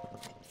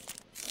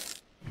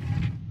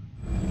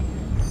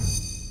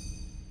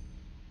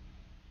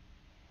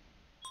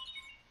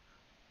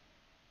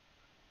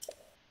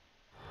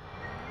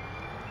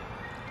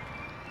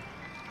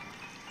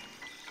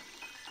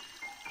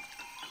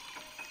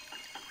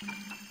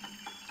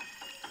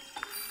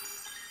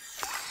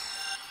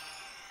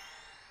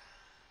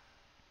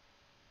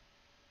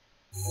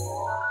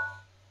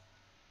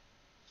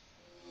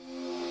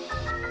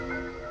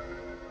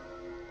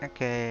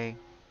 Okay.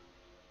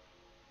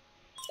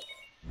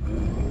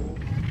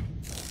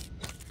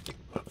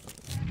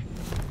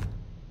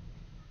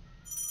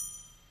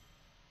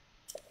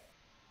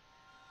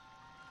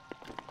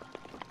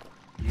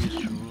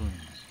 Use rune.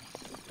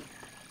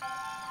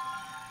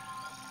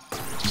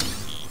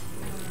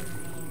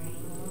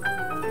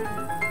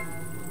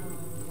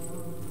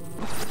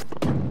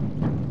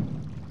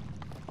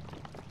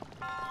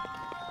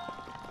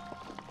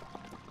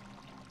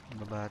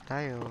 Baba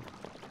tayo.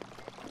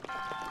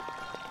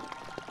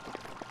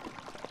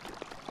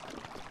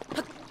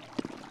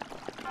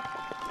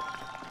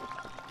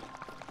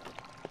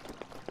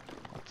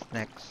 What's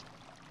next?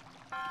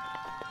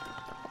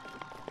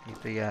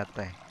 Ito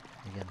yata eh.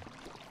 Ayan.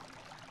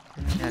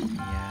 Ano natin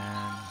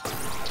yan?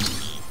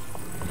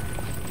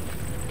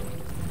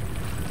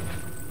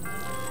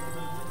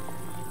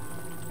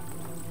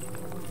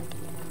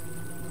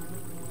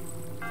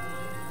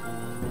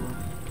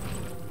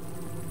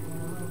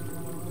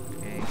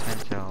 Okay,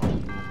 cancel.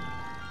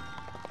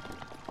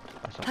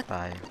 Pasok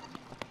tayo.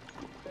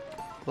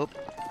 Oop,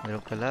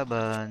 mayroong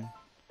kalaban.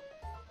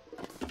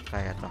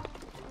 Kaya to.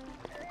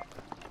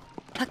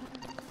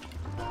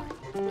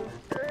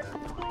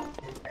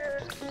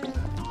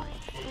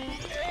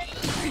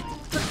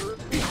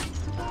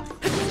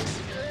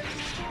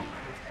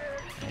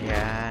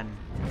 Ayan.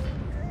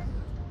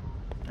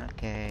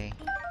 Okay.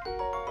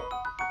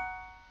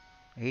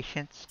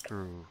 Ancient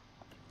screw.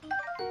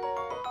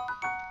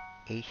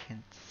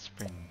 Ancient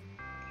spring.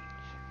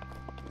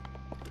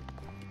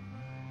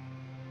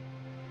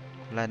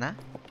 Wala na?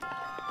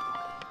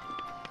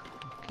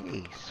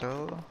 Okay,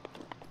 so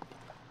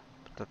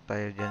punta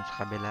tayo dyan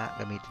sa kabila.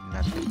 Gamitin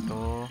natin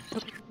to.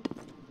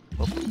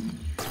 Oop.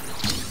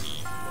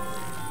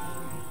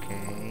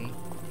 Okay.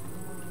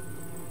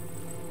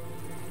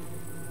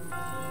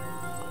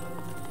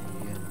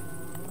 Ayan.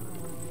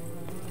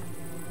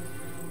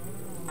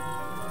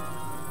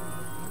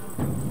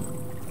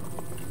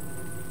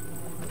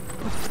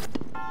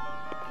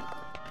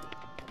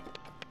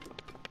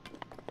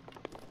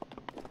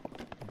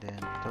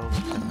 Then, to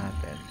buksan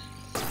natin.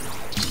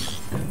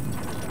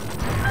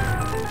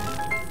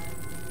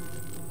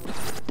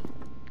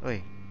 Uy,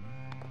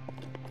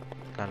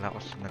 kala ko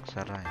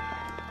nagsara eh.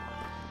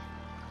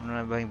 Ano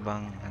na ba yung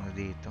bang ano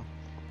dito?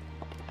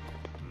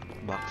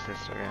 Boxes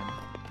or ano?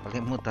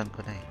 Kalimutan ko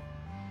na eh.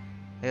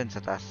 Ayun,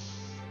 sa taas.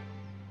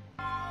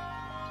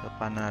 So,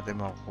 paano natin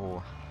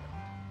makukuha?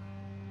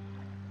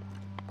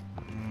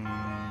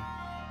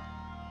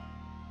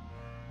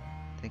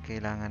 Ito yung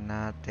kailangan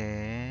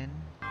natin.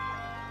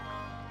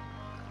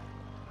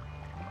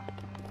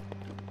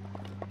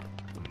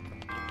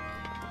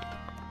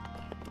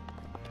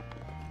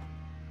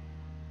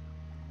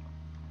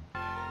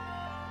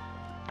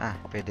 Ah,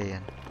 pwede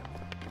yan.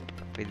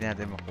 Pwede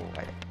natin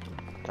makuha yan.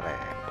 Try.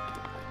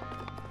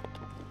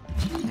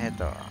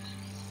 Eto.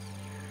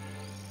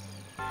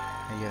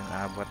 Ayun,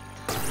 abot.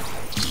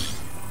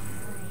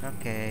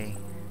 Okay.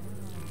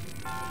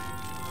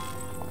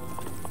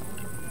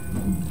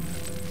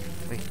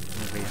 Uy,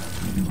 ano ba yan?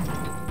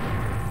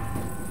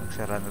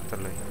 Nagsara na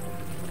tuloy.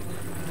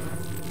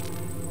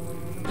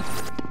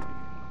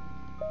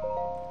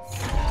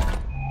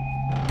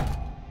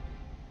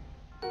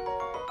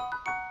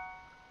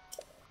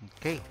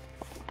 Okay.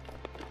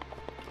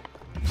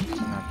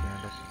 Buksan natin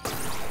ulit.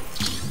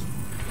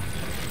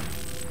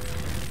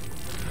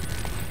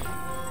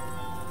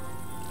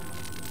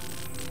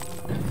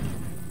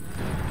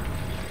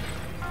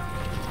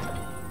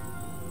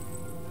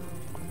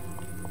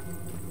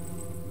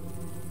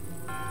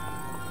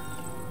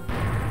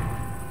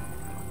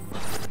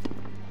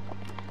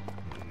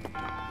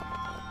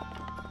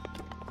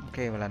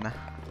 Okay, wala na.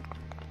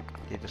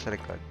 Dito sa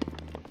likod.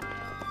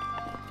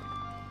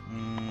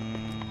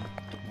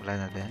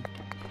 Wala na din.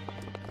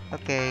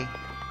 Okay.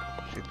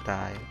 Shoot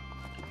tayo.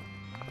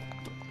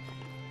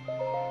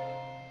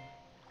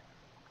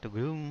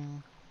 Tugum.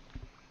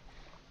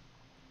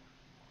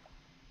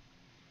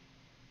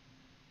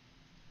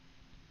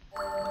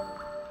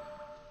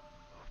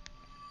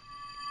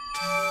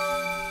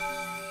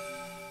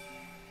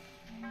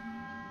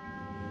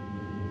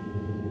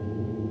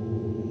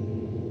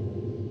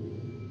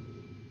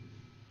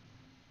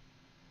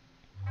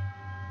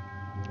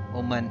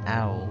 Oman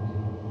ow.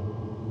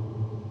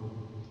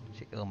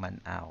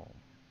 Manaw.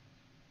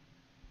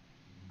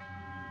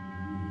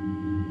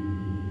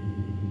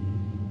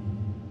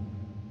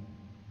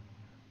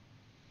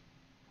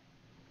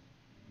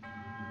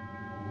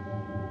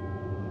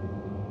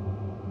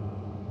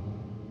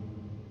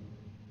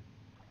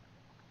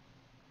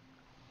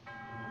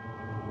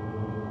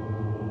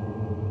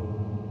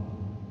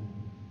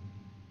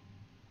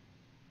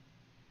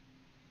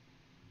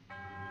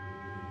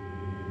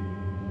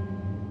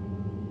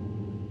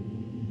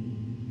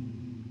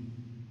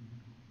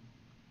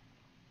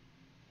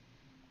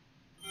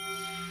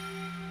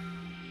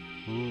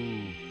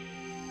 Ooh.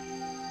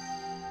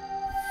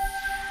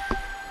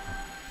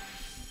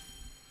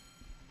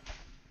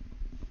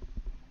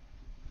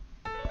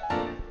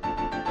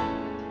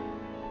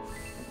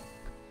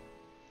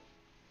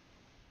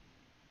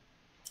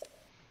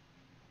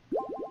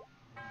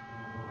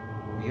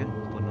 Yun,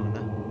 puno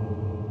na.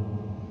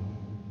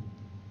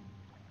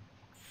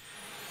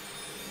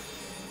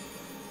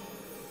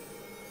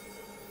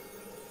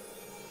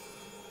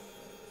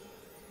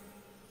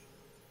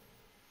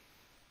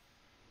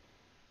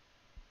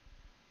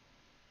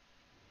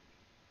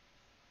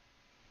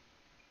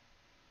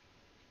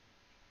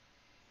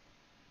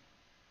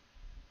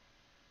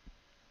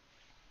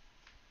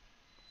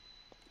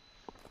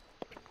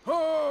 Ho!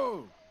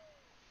 Oh.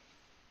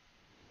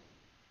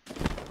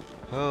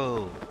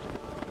 Ho!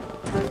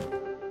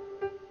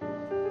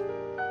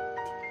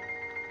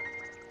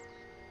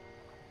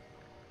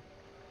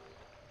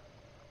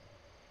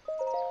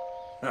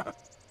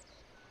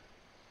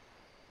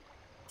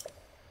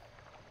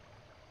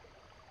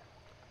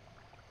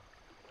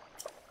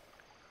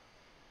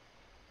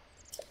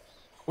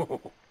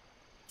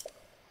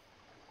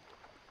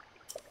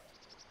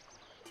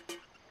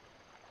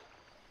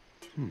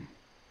 Hmm.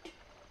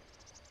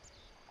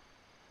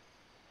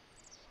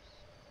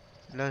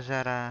 Hello,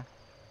 Zara.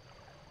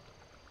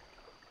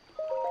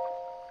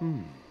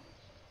 Hmm.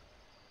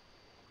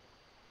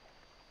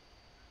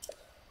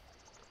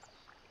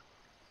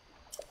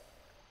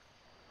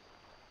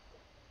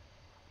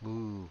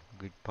 Boo.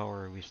 Good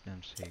power,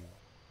 wisdom save.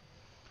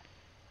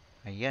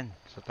 Ayan.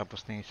 So,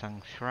 tapos na yung isang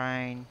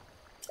shrine.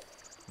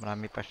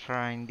 Marami pa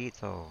shrine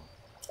dito.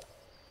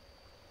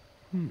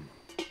 Hmm.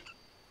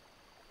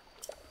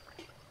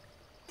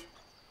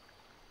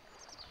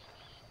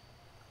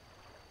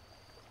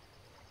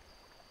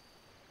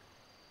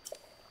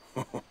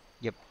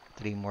 Yep.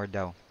 3 more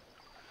daw.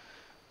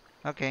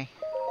 Okay.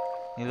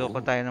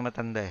 Niloko Oh. tayo ng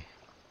matanda eh.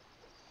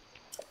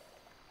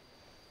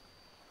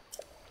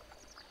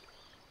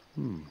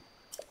 Hmm.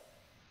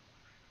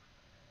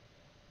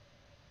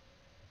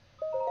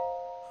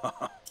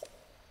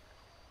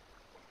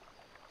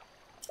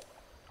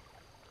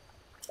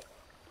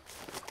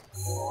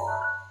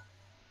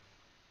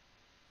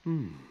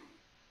 Hmm.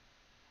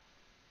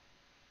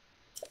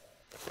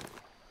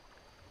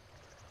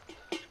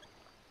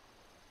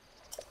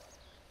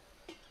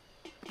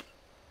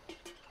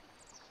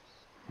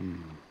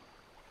 Hmm.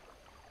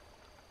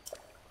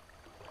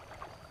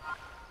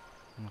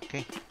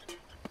 Okay.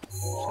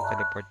 So,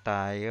 teleport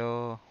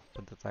tayo.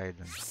 Punta tayo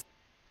dun.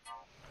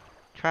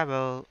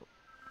 Travel.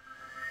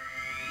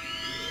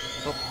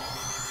 Oh,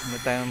 may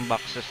tayong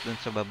boxes dun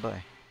sa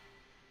baba eh.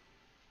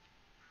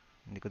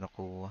 Hindi ko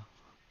nakuha.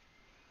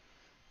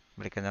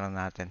 Balikan na lang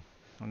natin.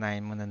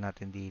 Unahin muna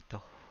natin dito.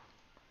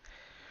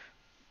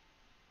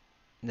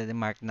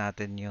 Mark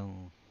natin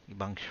yung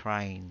ibang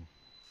shrine.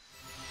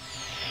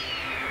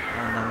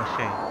 Nauna na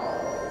siya eh.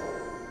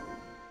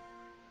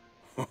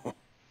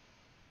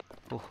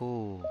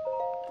 Huhu.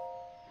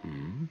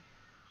 Hmm.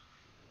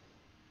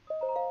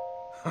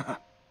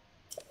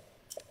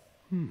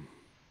 Hmm.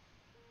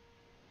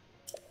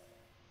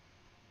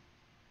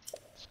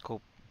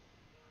 Scope.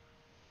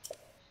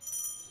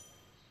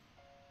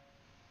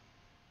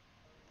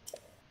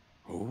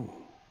 Oh.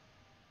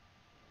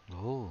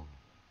 Oh.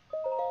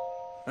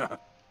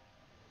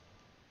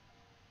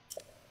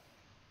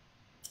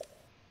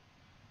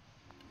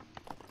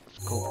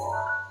 Scope.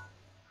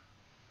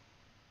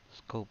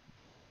 Scope.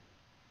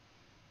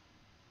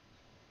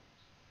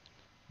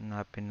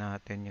 Hanapin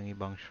natin yung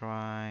ibang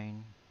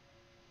shrine.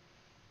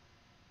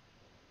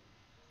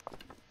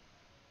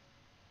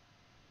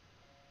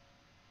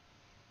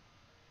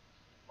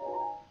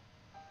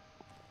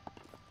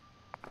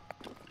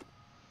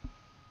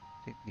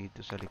 Think dito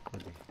sa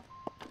likod eh.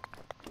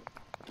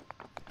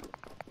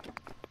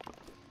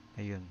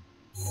 Ayun.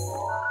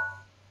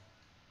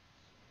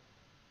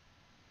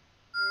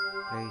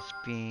 Play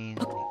spin.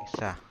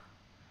 Isa.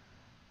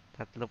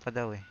 Tatlo pa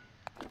daw eh.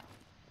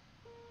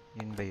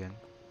 Yun ba yun?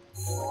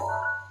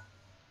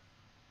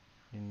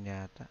 Yun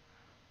yata.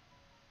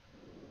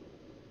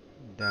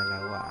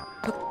 Dalawa.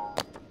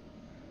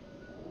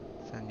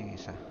 Saan yung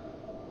isa?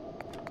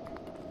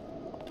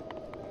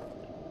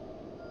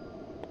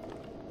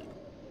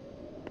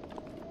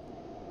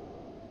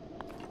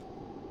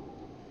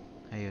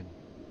 Ayun.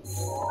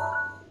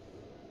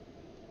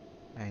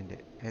 Ay, hindi.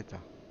 Ito.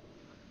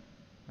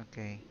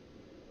 Okay.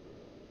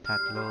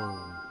 Tatlo.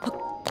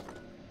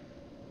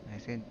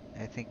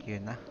 I think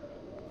yun na.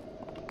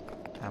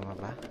 Tama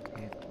ba?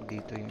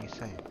 Dito yung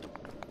isa eh.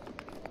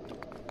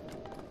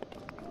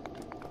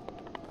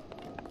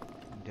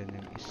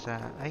 Diyan yung isa.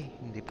 Ay,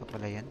 hindi pa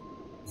pala yan.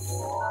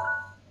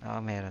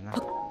 Meron na.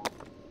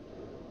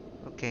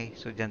 Okay,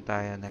 so dyan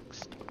tayo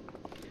next.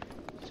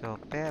 So,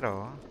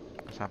 pero,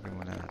 usapin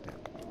muna natin.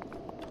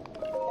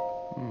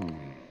 Hmm.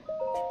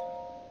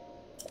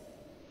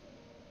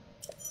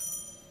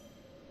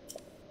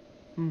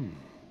 Hmm.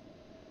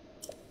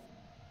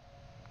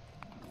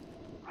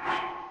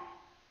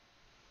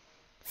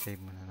 Save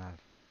muna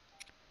natin.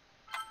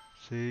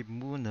 Save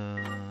muna.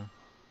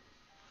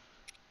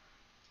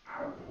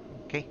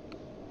 Okay.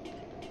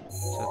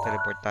 So,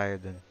 teleport tayo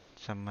dun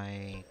sa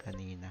may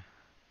kanina.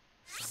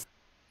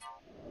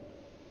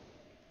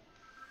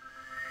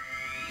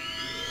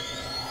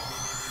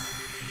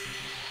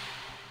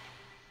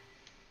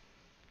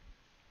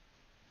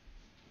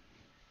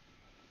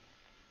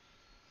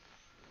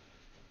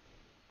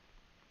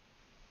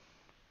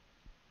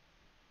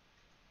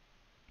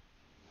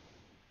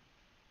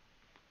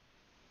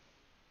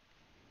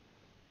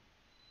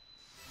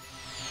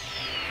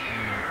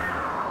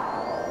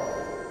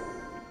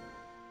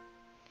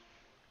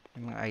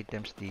 Yung mga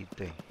items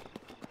dito eh.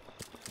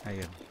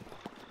 Ayun.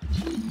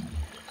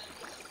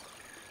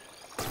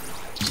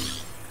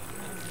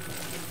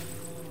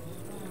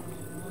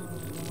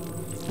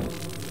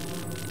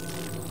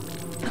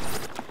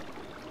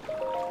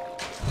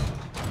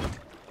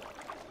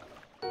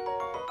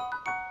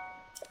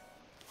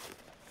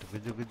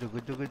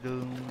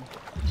 Dugudugudugudugudung.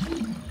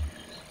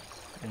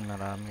 Ayun,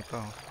 marami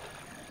to.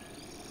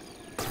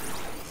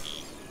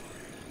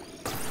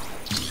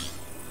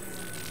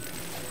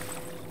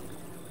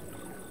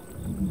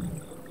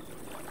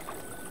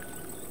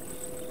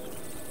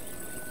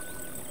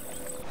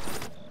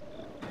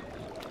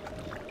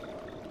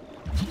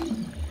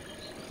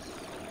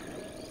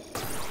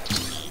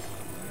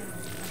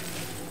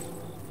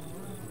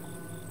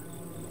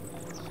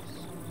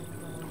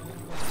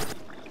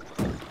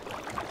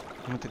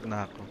 Muntik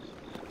na ako.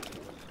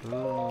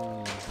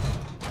 Ooh.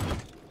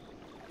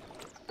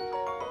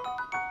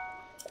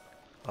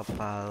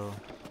 Opal.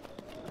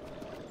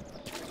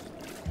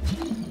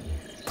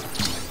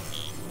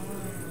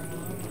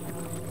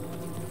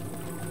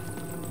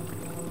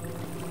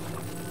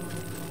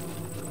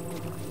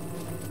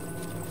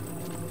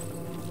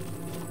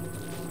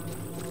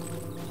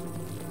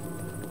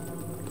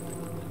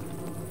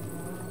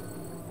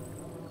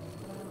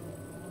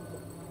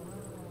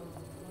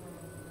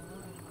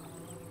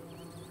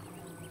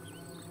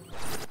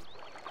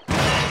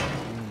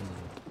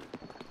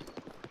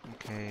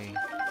 Okay.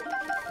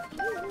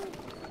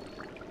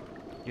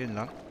 Yun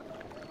lang.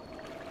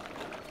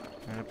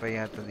 Ano pa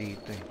yata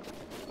dito eh.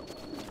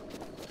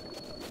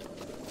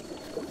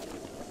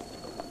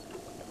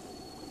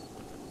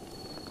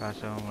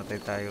 Kaso mamatay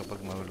tayo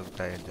pag mahulog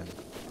tayo dyan.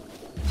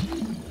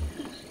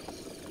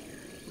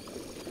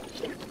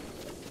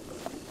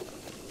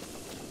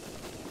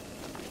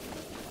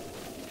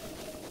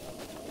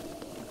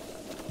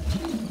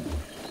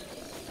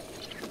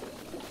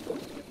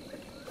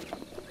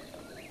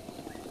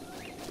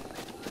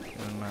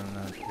 Naman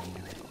natin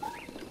yun.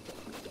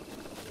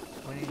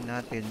 Kunin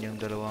natin yung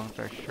dalawang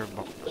treasure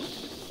box.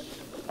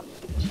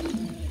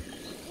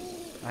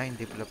 Ay,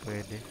 hindi pala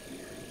pwede.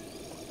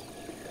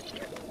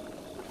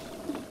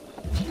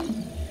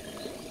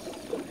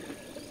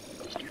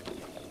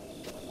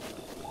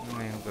 Ano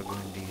nga yung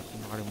gagawin dito?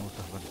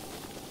 Nakalimutan ko na.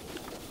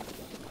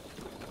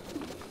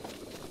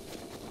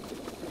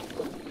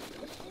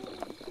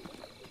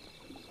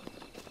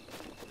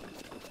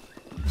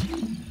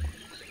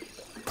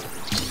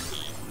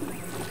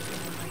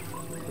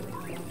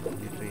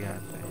 Dito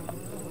yata eh.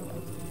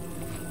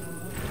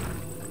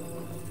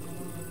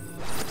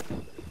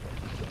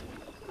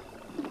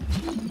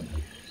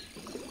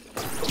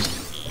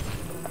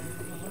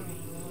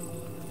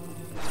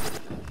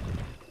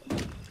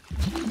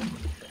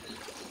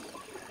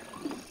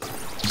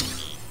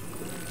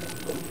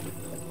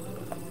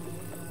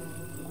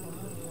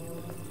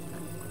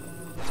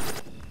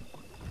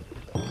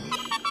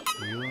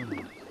 Yun.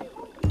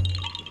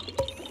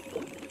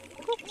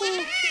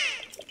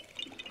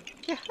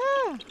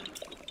 Yaha!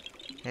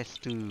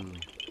 S2.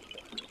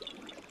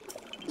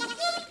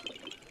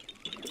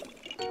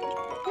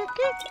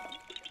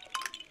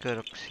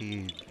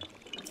 Karoksid.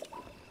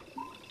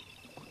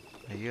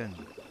 Ayun.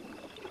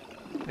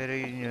 Pero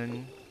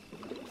yun.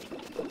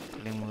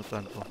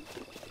 Kalimutan ko.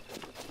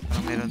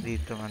 Parang meron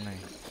dito ano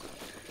eh.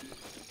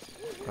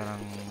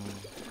 Parang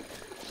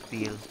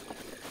steel.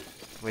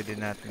 Pwede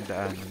natin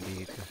daanan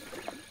dito.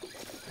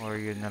 Or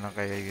yun na lang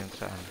kaya yun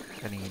sa ano,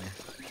 kanina.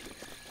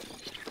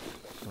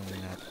 Kunin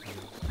natin.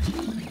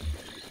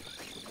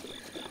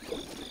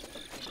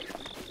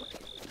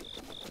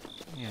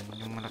 Yan,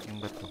 yung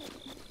malaking bato.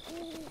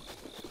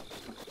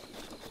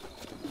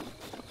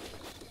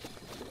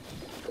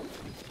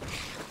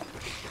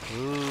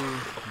 Ooh,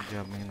 ang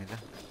dami nila.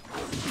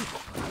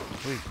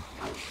 Uy.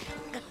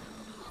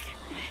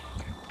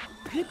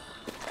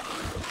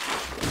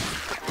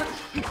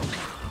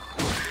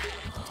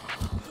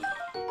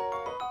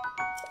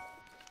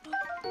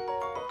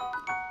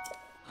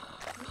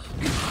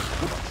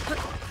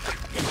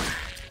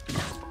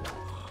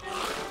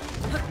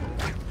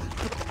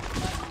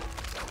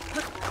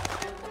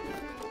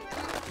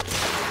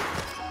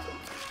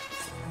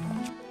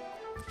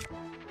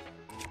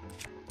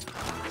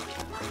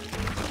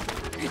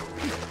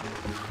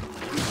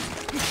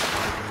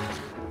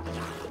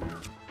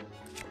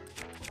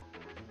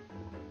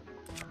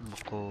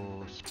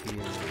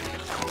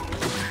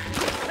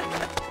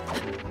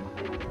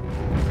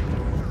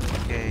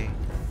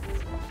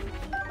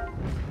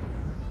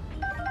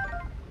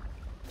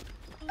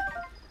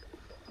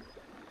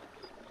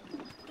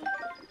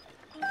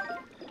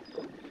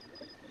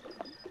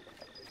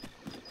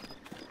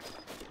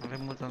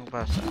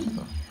 Para saan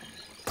to?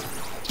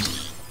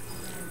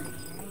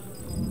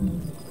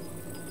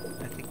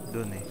 I think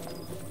dun eh.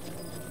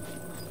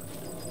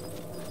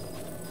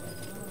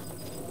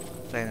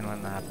 Try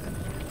naman natin.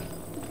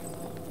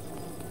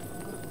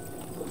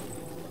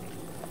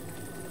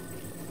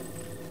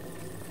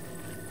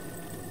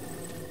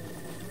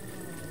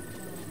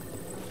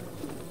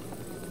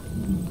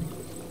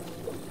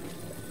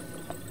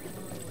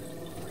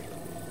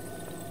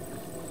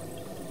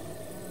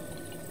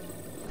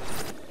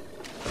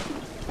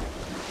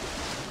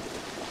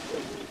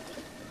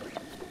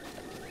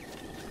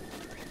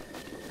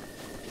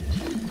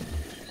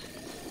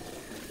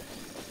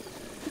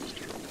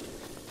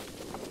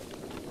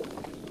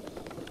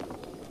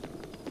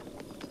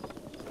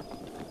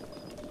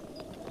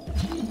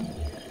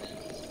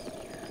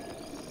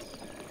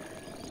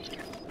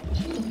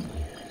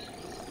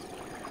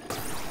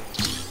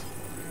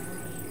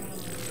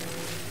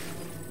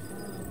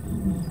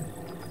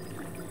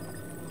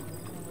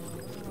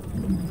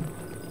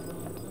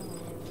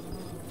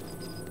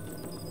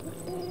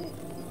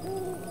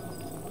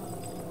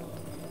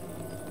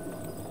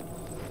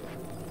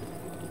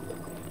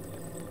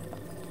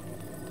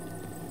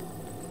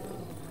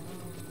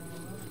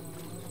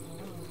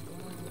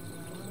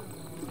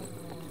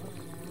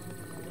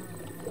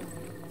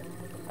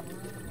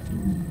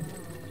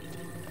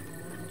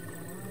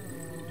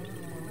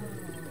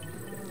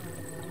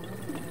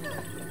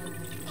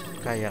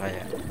 Kaya.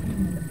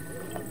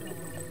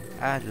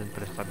 Ah, dun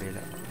pala sa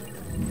kabila.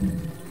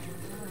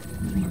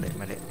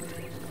 Mali.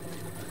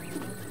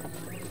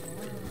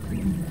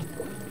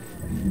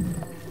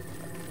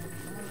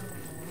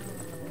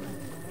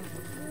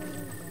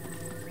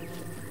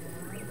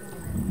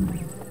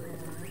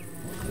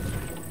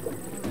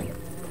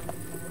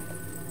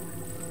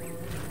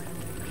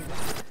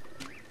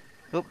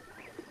 Oop,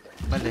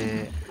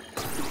 mali.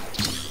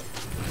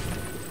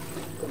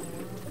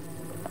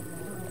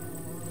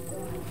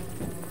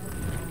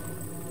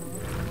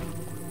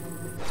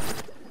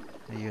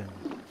 Ayun.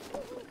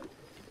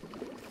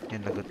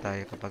 Yan, lagot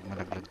tayo kapag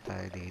malaglag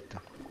tayo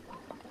dito.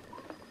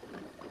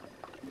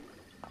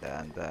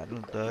 Daan-daan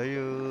lang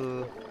tayo.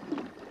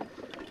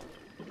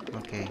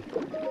 Okay.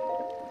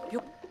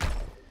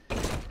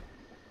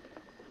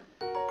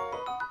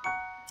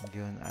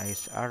 Yun,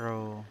 ice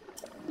arrow.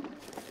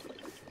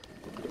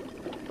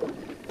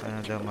 Paano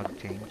daw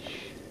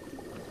mag-change?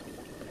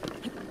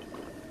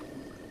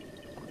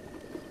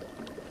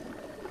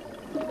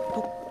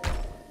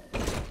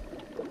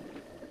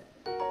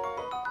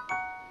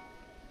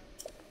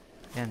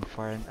 Yan,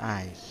 fire and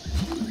ice.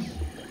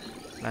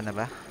 Wala na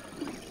ba?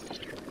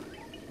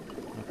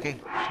 Okay,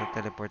 so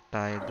teleport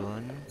tayo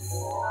dun.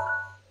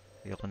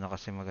 Ayoko na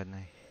kasi magana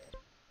eh.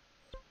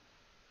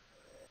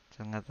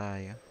 Saan nga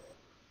tayo?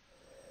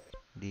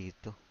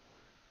 Dito.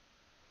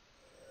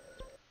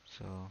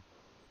 So,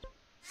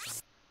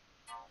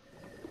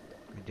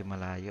 medyo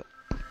malayo.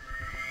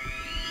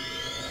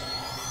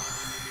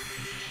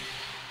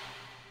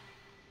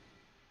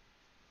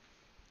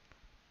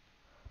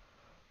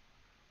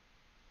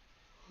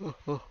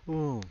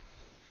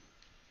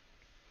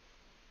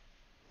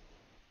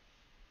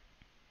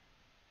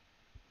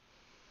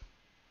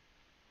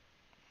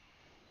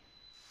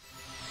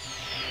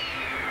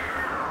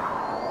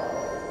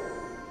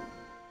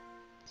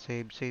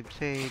 Save.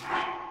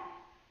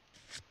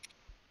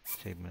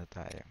 Save muna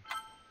tayo.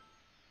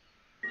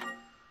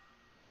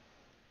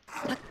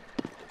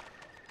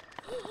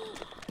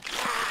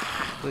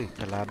 Uy,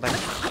 kalaban.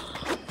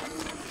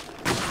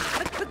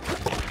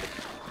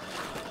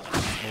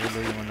 Ulo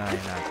yung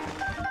unahin natin.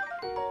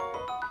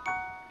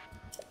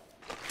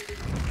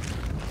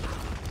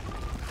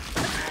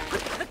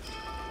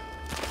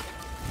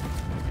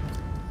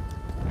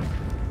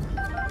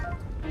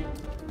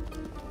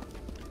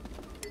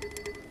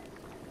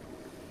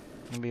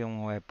 Ano ba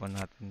yung weapon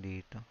natin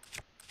dito?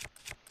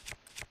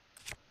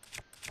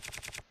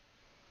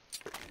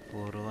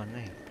 Puro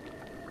ano eh.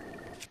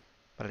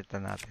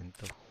 Palitan natin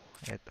to.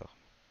 Eto.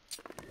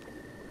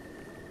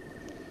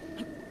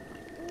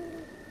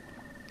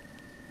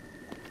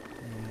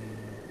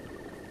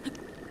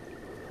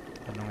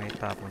 Ano nga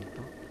itapon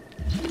to?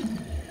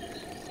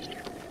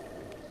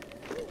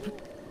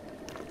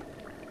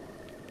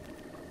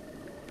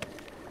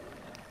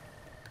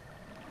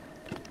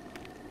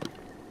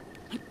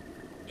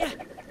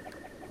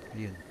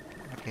 Yun.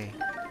 Okay.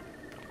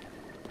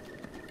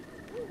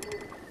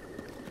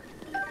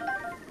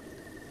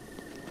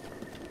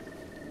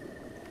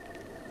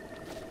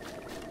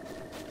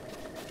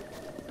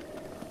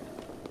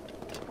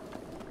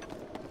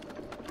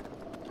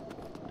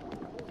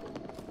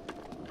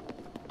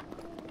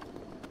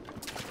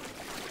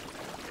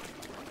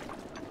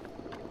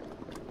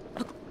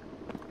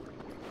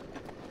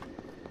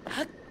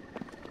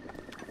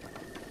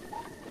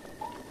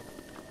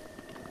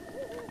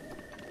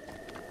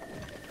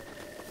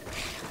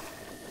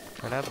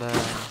 Kalaban.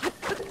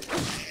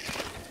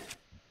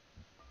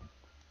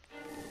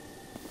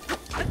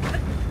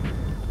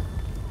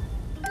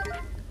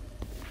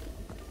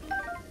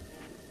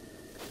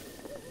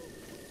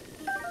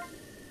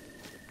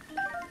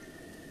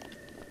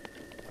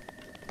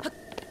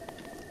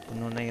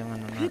 Puno na yung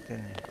ano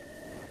natin eh.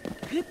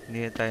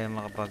 Hindi na tayo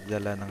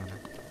makapagdala ng ano,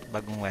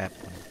 bagong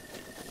weapon.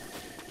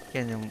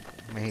 Yan yung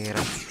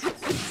mahirap.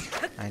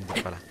 Ah, hindi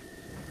pala.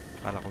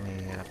 Kala ko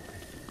mahirap.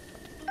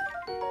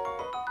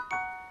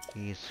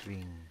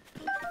 Swing.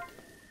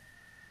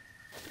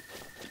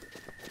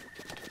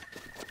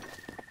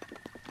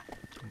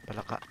 Yung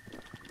palaka.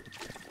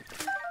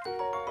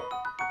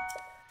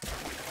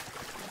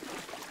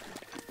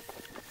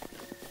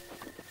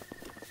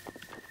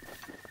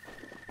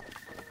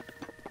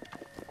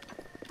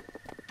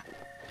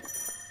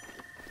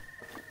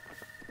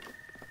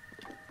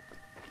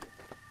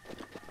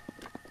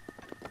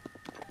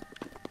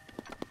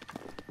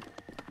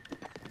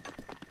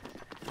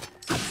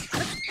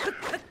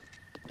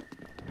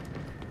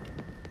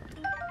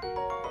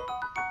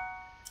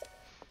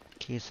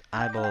 His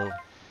eyeball.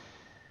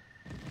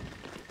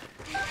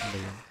 Ano ba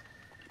yun?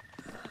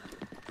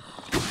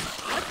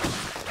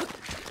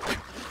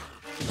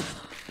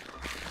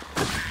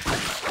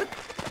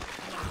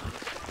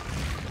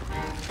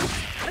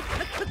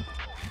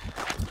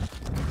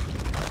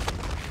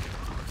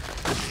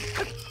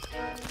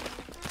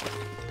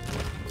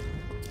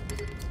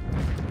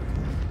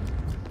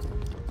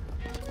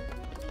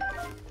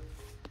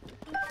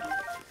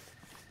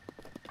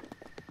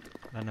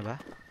 Wala na ba?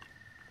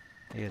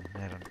 Ayun,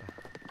 meron pa.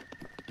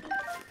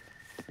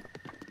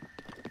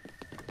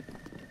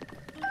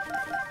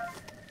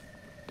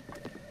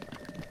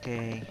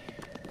 Okay.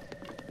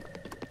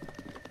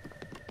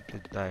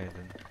 Good tayo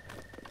dun.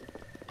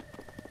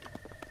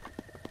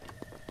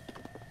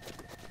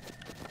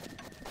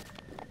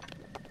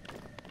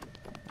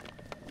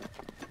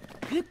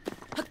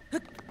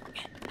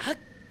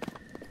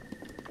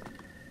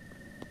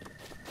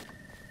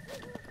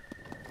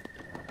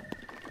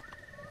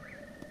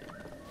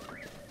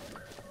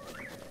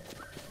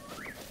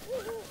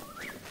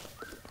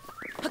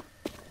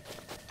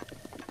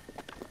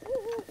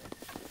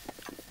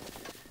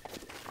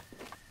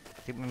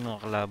 Hindi may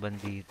mga kalaban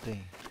dito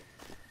eh.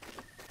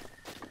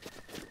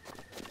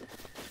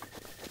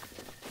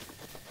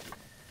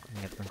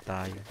 Ingat lang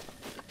tayo.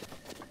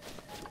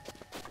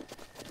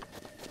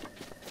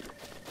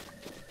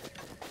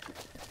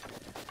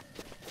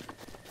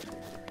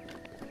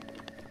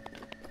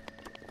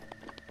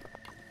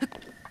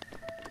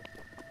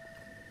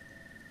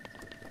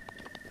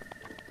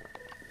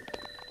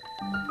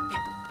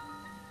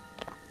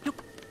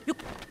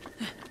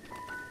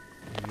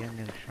 Ayan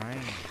yung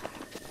shrine.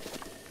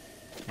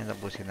 Yan,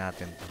 tapusin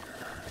natin to.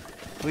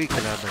 Uy,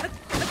 kalaban.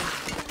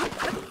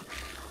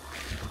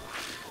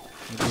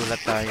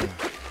 Nagulat tayo.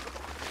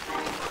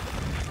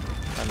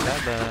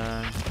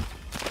 Kalaban.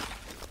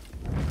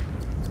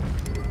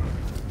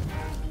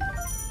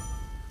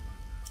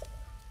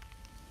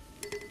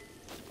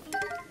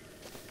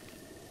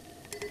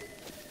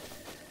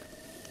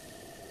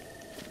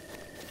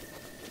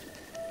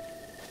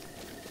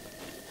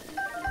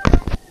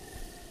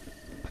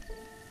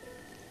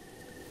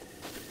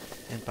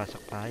 Yan,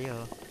 pasok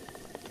tayo.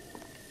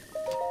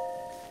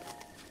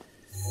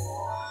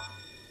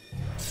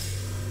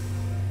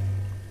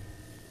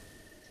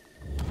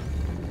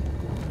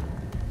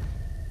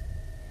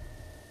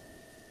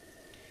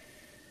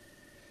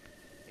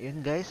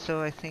 Yun guys,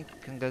 so I think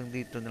hanggang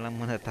dito na lang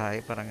muna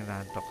tayo. Parang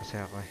inaantok kasi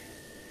ako eh.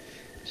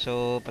 So,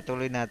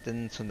 patuloy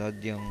natin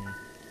sunod yung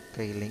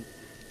kay Link.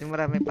 Yung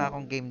marami pa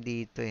akong game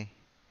dito eh.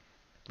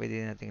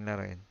 Pwede nating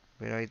laruin.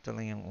 Pero ito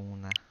lang yung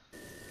una.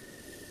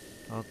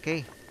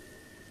 Okay.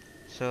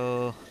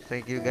 So,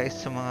 thank you guys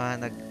sa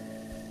mga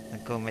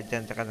nag-comment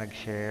dyan tsaka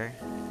nag-share.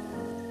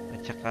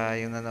 At saka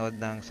yung nanood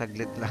ng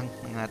saglit lang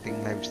ng ating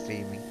live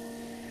streaming.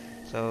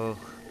 So,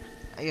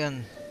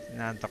 ayun.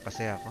 Inaantok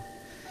kasi ako.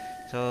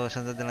 So,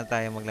 sunod na lang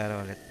tayo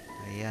maglaro ulit.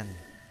 Ayan.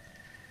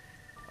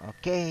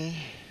 Okay.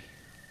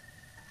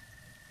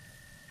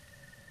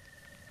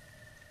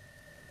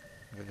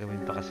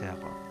 Gagawin pa kasi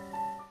ako.